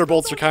 the what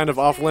Wonderbolts are kind of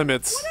off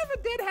limits.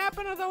 Whatever did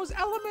happen to those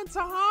elements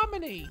of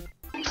harmony?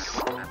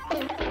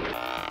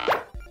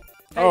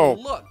 Oh,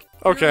 Hey, look.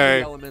 okay. Here are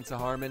the elements of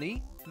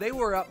harmony. They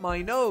were up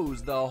my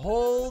nose the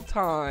whole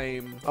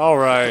time.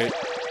 Alright.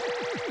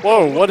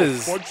 Whoa, what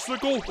is...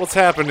 Fudgesicle? What's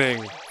happening?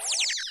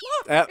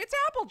 Look, it's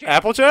Applejack.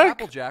 Applejack?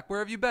 Applejack, where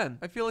have you been?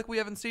 I feel like we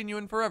haven't seen you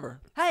in forever.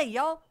 Hey,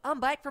 y'all. I'm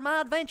back for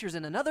my adventures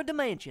in another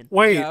dimension.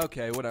 Wait. Yeah,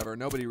 okay, whatever.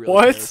 Nobody really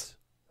What? cares.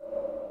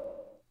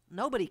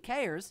 Nobody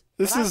cares.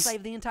 This but I'll is-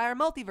 save the entire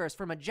multiverse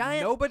from a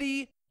giant...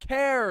 Nobody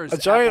cares. A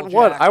giant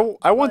Applejack. what?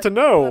 I want to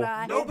know.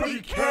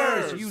 Nobody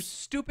cares. You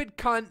stupid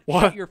cunt.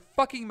 What? Shut your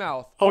fucking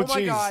mouth. Oh,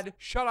 my jeez. god.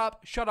 Shut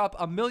up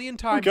a million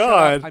times.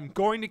 God. Shut up. I'm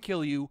going to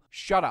kill you.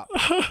 Shut up.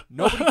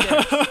 Nobody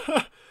cares.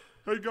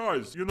 Hey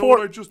guys, you know Poor-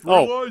 what I just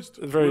oh, realized?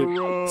 very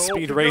We're, all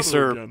Speed together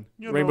Racer, again.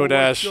 You Rainbow know,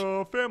 Dash.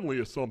 Like, family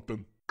or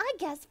something. I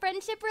guess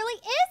friendship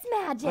really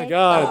is magic. My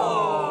God.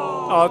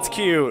 Oh, it's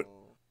cute.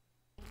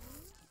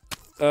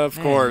 Of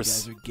Man,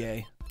 course. You guys are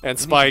gay. And We need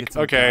to Spike. get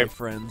some Okay. guy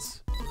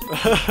friends.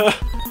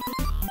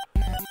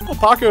 Well,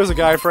 Paco's a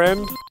guy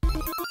friend.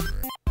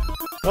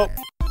 Oh.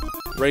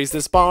 Raise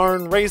this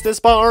barn, raise this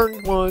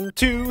barn. 1,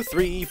 2,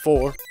 3,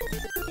 4.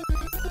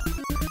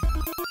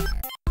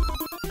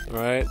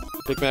 Alright.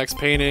 Big Mac's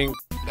painting.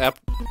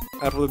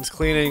 Appleton's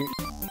cleaning.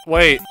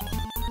 Wait.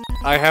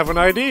 I have an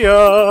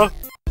idea.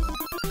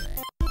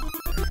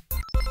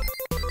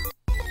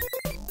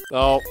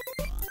 Oh.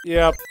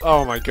 Yep.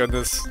 Oh my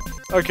goodness.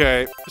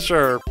 Okay.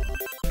 Sure.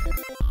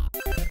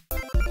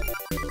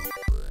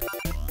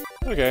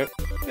 Okay.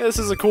 Yeah, this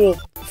is a cool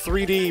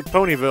 3D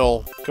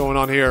Ponyville going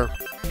on here.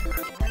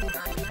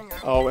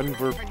 Oh, and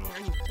we're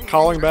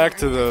calling back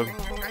to the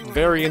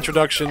very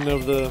introduction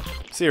of the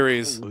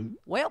series.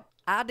 Well,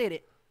 I did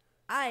it.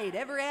 I ate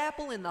every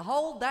apple in the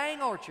whole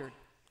dang orchard.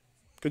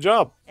 Good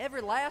job.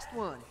 Every last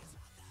one.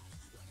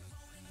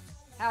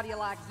 How do you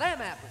like them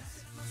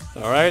apples?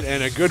 Alright,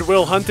 and a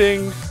Goodwill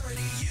Hunting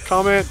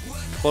comment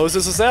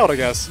closes us out, I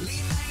guess.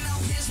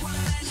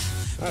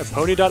 Alright,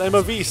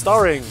 Pony.MOV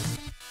starring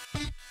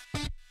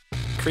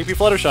Creepy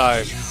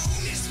Fluttershy.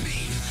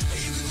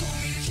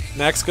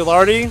 Max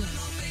Gilardi.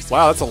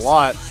 Wow, that's a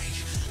lot.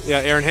 Yeah,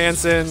 Aaron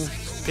Hansen,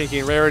 Pinky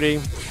and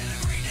Rarity.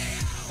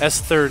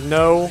 Esther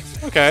No.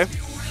 Okay.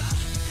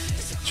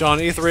 John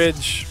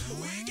Etheridge.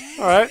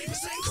 Alright.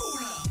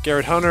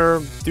 Garrett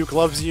Hunter, Duke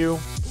Loves You.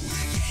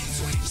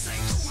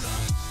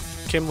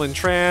 Kimlin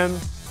Tran,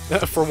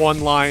 for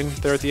one line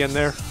there at the end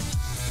there.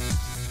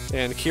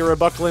 And Kira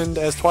Buckland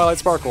as Twilight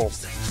Sparkle.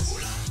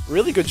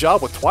 Really good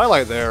job with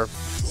Twilight there.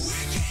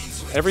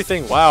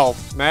 Everything, wow,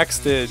 Max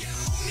did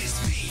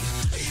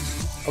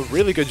a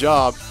really good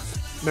job.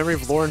 Memory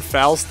of Lauren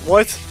Faust,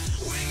 what?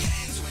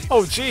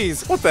 Oh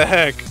jeez, what the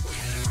heck?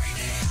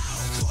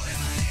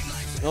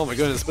 Oh my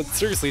goodness, but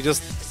seriously,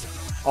 just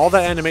all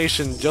that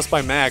animation just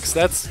by Max,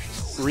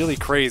 that's really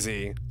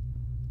crazy.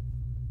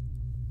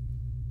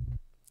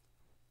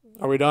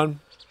 Are we done?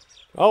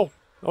 Oh,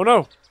 oh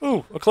no.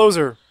 Ooh, a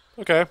closer.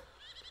 Okay.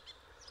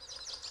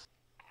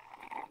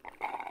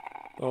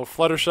 Oh,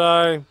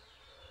 Fluttershy.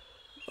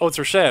 Oh, it's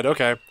her shed,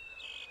 okay.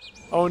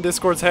 Oh, and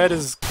Discord's head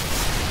is...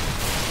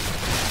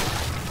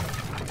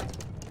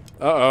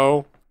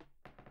 Uh-oh.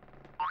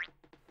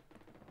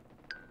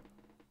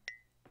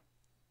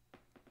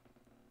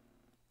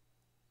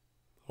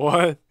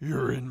 What?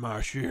 You're in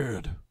my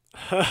shed.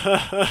 That's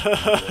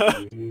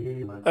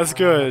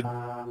good.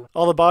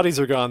 All the bodies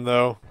are gone,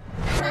 though.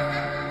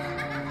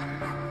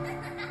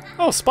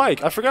 Oh,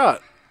 Spike! I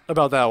forgot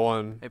about that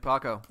one. Hey,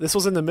 Paco. This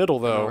was in the middle,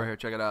 Come though. over here,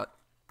 check it out.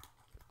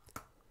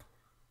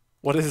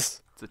 What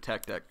is... It's a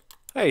tech deck.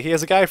 Hey, he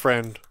has a guy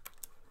friend.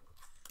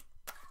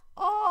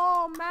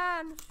 Oh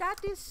man, that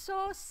is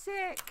so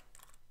sick.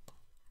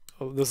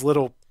 Oh, those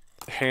little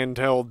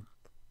handheld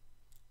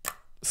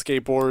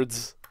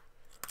skateboards.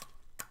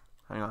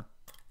 Hang on.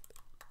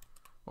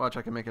 Watch,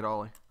 I can make it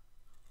ollie.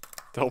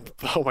 Oh,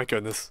 oh my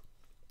goodness.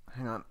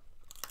 Hang on.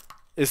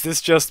 Is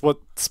this just what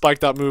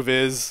Spike.move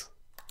is?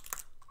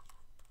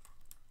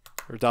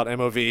 Or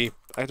 .mov?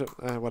 I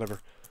don't...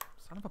 whatever.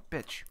 Son of a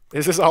bitch.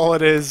 Is this all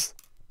it is?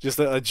 Just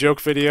a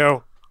joke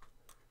video?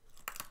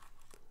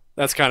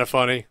 That's kind of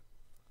funny.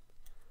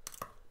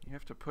 You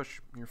have to push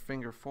your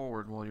finger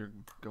forward while you're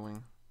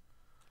going.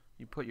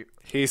 You put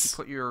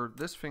your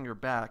this finger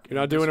back. You're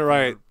not and this doing it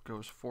right. finger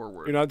Goes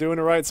forward. You're not doing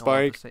it right, And all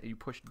at the Spike. you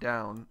push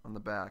down on the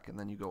back and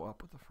then you go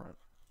up with the front.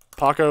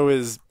 Paco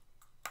is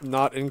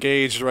not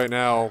engaged right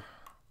now.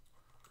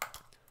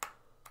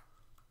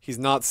 He's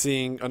not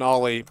seeing an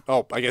ollie.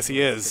 Oh, I guess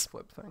he is.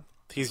 Flip thing.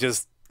 He's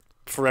just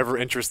forever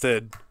in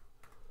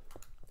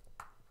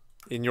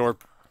your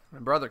My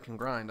brother can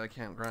grind. I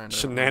can't grind.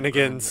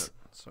 shenanigans.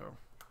 So,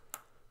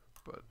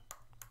 but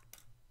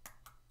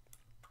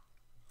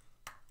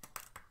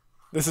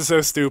this is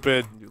so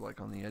stupid. you do like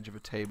on the edge of a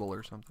table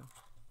or something.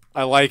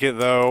 I like it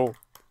though.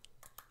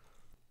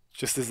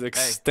 Just this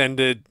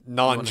extended You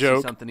wanna see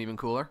non-joke. something even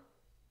cooler?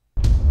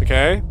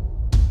 Okay.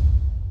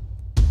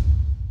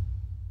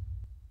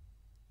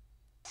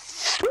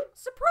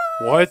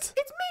 Surprise! What?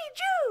 It's me,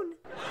 June.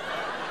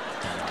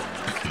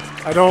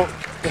 I don't...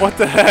 What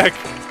the heck?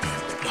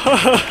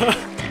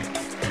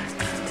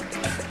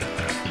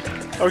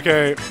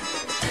 Okay.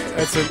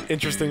 That's an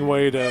interesting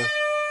way to...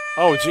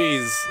 Oh,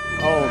 jeez.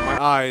 Oh,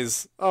 my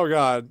eyes. Oh,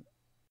 God.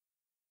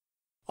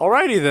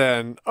 Alrighty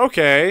then.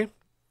 Okay.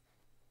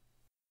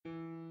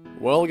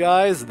 Well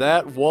guys,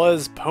 that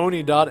was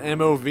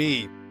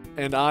Pony.MOV,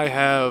 and I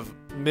have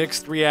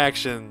mixed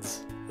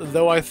reactions,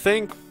 though I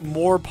think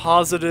more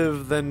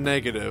positive than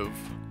negative.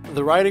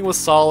 The writing was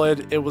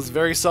solid, it was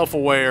very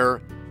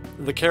self-aware,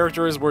 the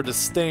characters were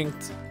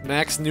distinct,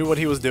 Max knew what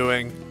he was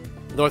doing,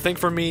 though I think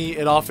for me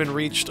it often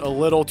reached a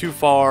little too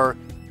far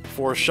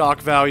for shock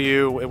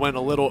value, it went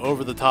a little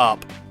over the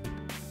top.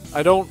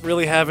 I don't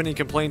really have any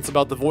complaints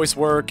about the voice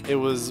work, it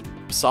was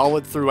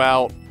solid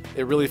throughout,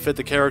 it really fit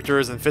the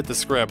characters and fit the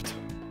script.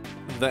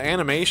 The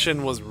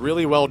animation was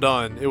really well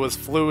done, it was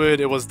fluid,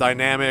 it was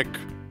dynamic,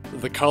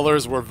 the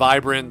colors were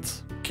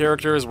vibrant,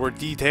 characters were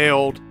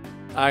detailed.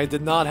 I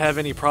did not have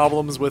any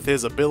problems with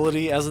his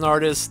ability as an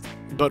artist,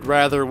 but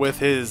rather with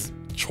his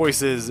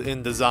choices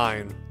in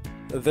design.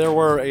 There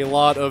were a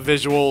lot of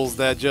visuals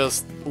that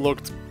just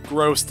looked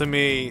gross to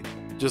me,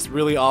 just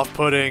really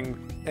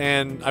off-putting,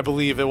 and I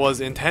believe it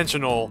was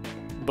intentional,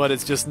 but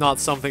it's just not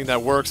something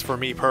that works for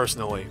me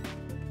personally.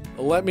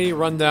 Let me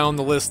run down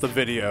the list of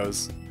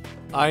videos.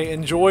 I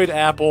enjoyed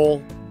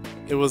Apple.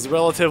 It was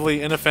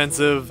relatively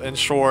inoffensive and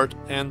short,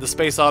 and the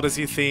Space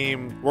Odyssey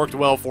theme worked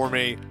well for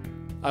me.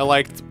 I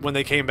liked when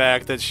they came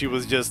back that she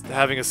was just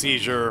having a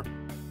seizure.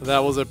 That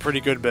was a pretty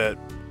good bit.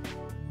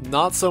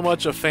 Not so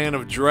much a fan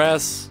of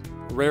Dress.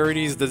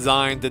 Rarity's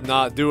design did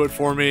not do it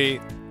for me,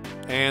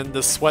 and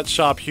the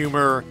sweatshop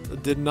humor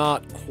did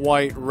not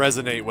quite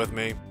resonate with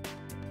me.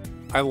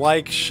 I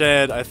like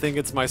Shed, I think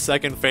it's my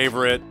second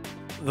favorite.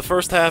 The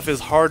first half is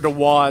hard to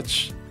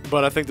watch,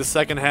 but I think the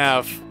second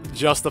half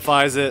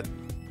justifies it,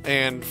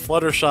 and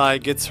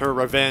Fluttershy gets her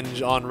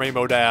revenge on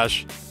Rainbow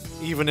Dash,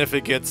 even if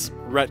it gets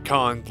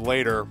retconned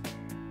later.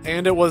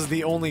 And it was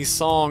the only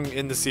song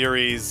in the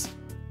series.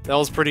 That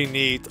was pretty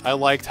neat. I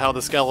liked how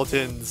the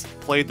skeletons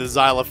played the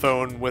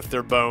xylophone with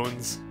their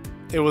bones.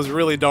 It was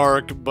really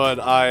dark, but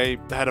I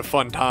had a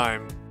fun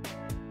time.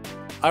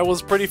 I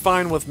was pretty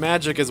fine with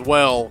Magic as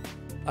well.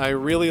 I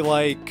really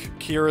like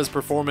Kira's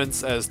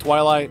performance as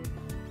Twilight,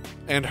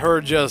 and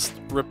her just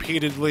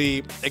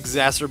repeatedly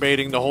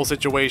exacerbating the whole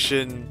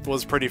situation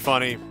was pretty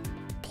funny.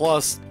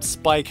 Plus,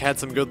 Spike had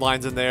some good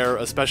lines in there,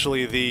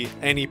 especially the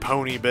any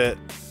pony bit.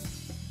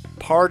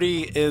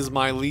 Party is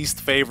my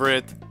least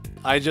favorite.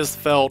 I just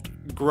felt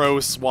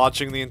gross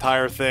watching the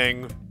entire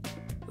thing.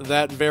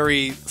 That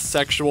very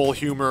sexual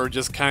humor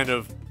just kind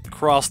of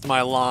crossed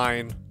my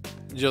line.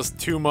 Just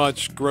too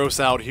much gross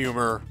out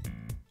humor.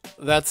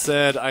 That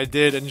said, I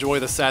did enjoy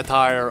the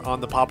satire on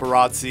the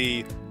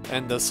paparazzi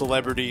and the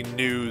celebrity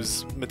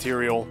news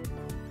material.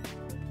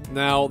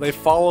 Now, they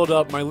followed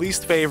up my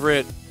least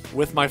favorite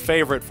with my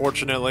favorite,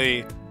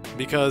 fortunately,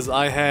 because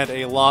I had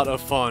a lot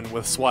of fun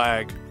with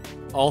Swag.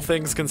 All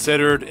things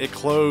considered, it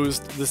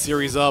closed the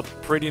series up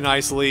pretty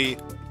nicely.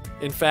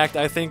 In fact,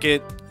 I think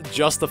it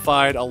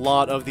justified a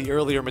lot of the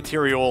earlier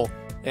material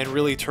and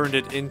really turned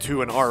it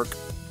into an arc.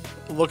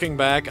 Looking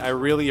back, I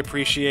really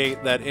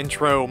appreciate that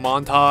intro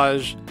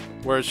montage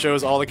where it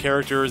shows all the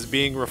characters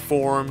being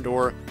reformed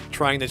or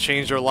trying to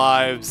change their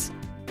lives.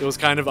 It was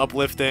kind of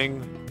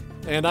uplifting.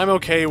 And I'm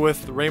okay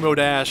with Rainbow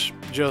Dash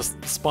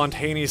just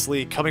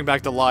spontaneously coming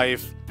back to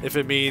life if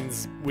it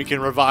means we can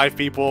revive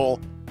people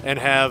and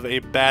have a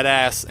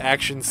badass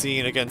action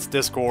scene against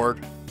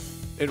Discord.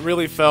 It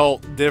really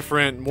felt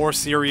different, more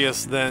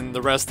serious than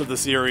the rest of the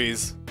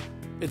series.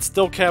 It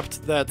still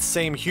kept that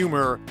same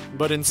humor,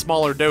 but in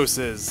smaller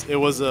doses. It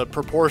was a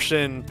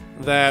proportion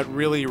that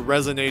really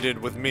resonated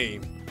with me.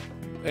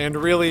 And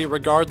really,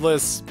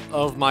 regardless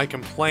of my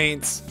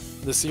complaints,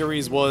 the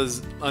series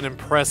was an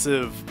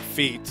impressive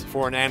feat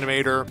for an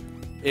animator.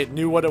 It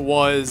knew what it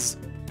was,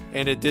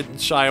 and it didn't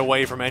shy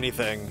away from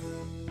anything.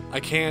 I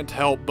can't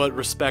help but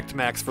respect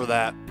Max for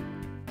that.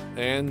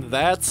 And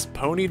that's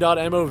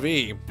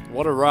Pony.MOV.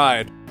 What a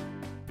ride.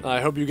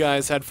 I hope you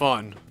guys had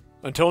fun.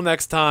 Until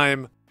next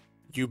time,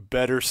 you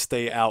better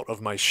stay out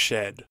of my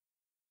shed.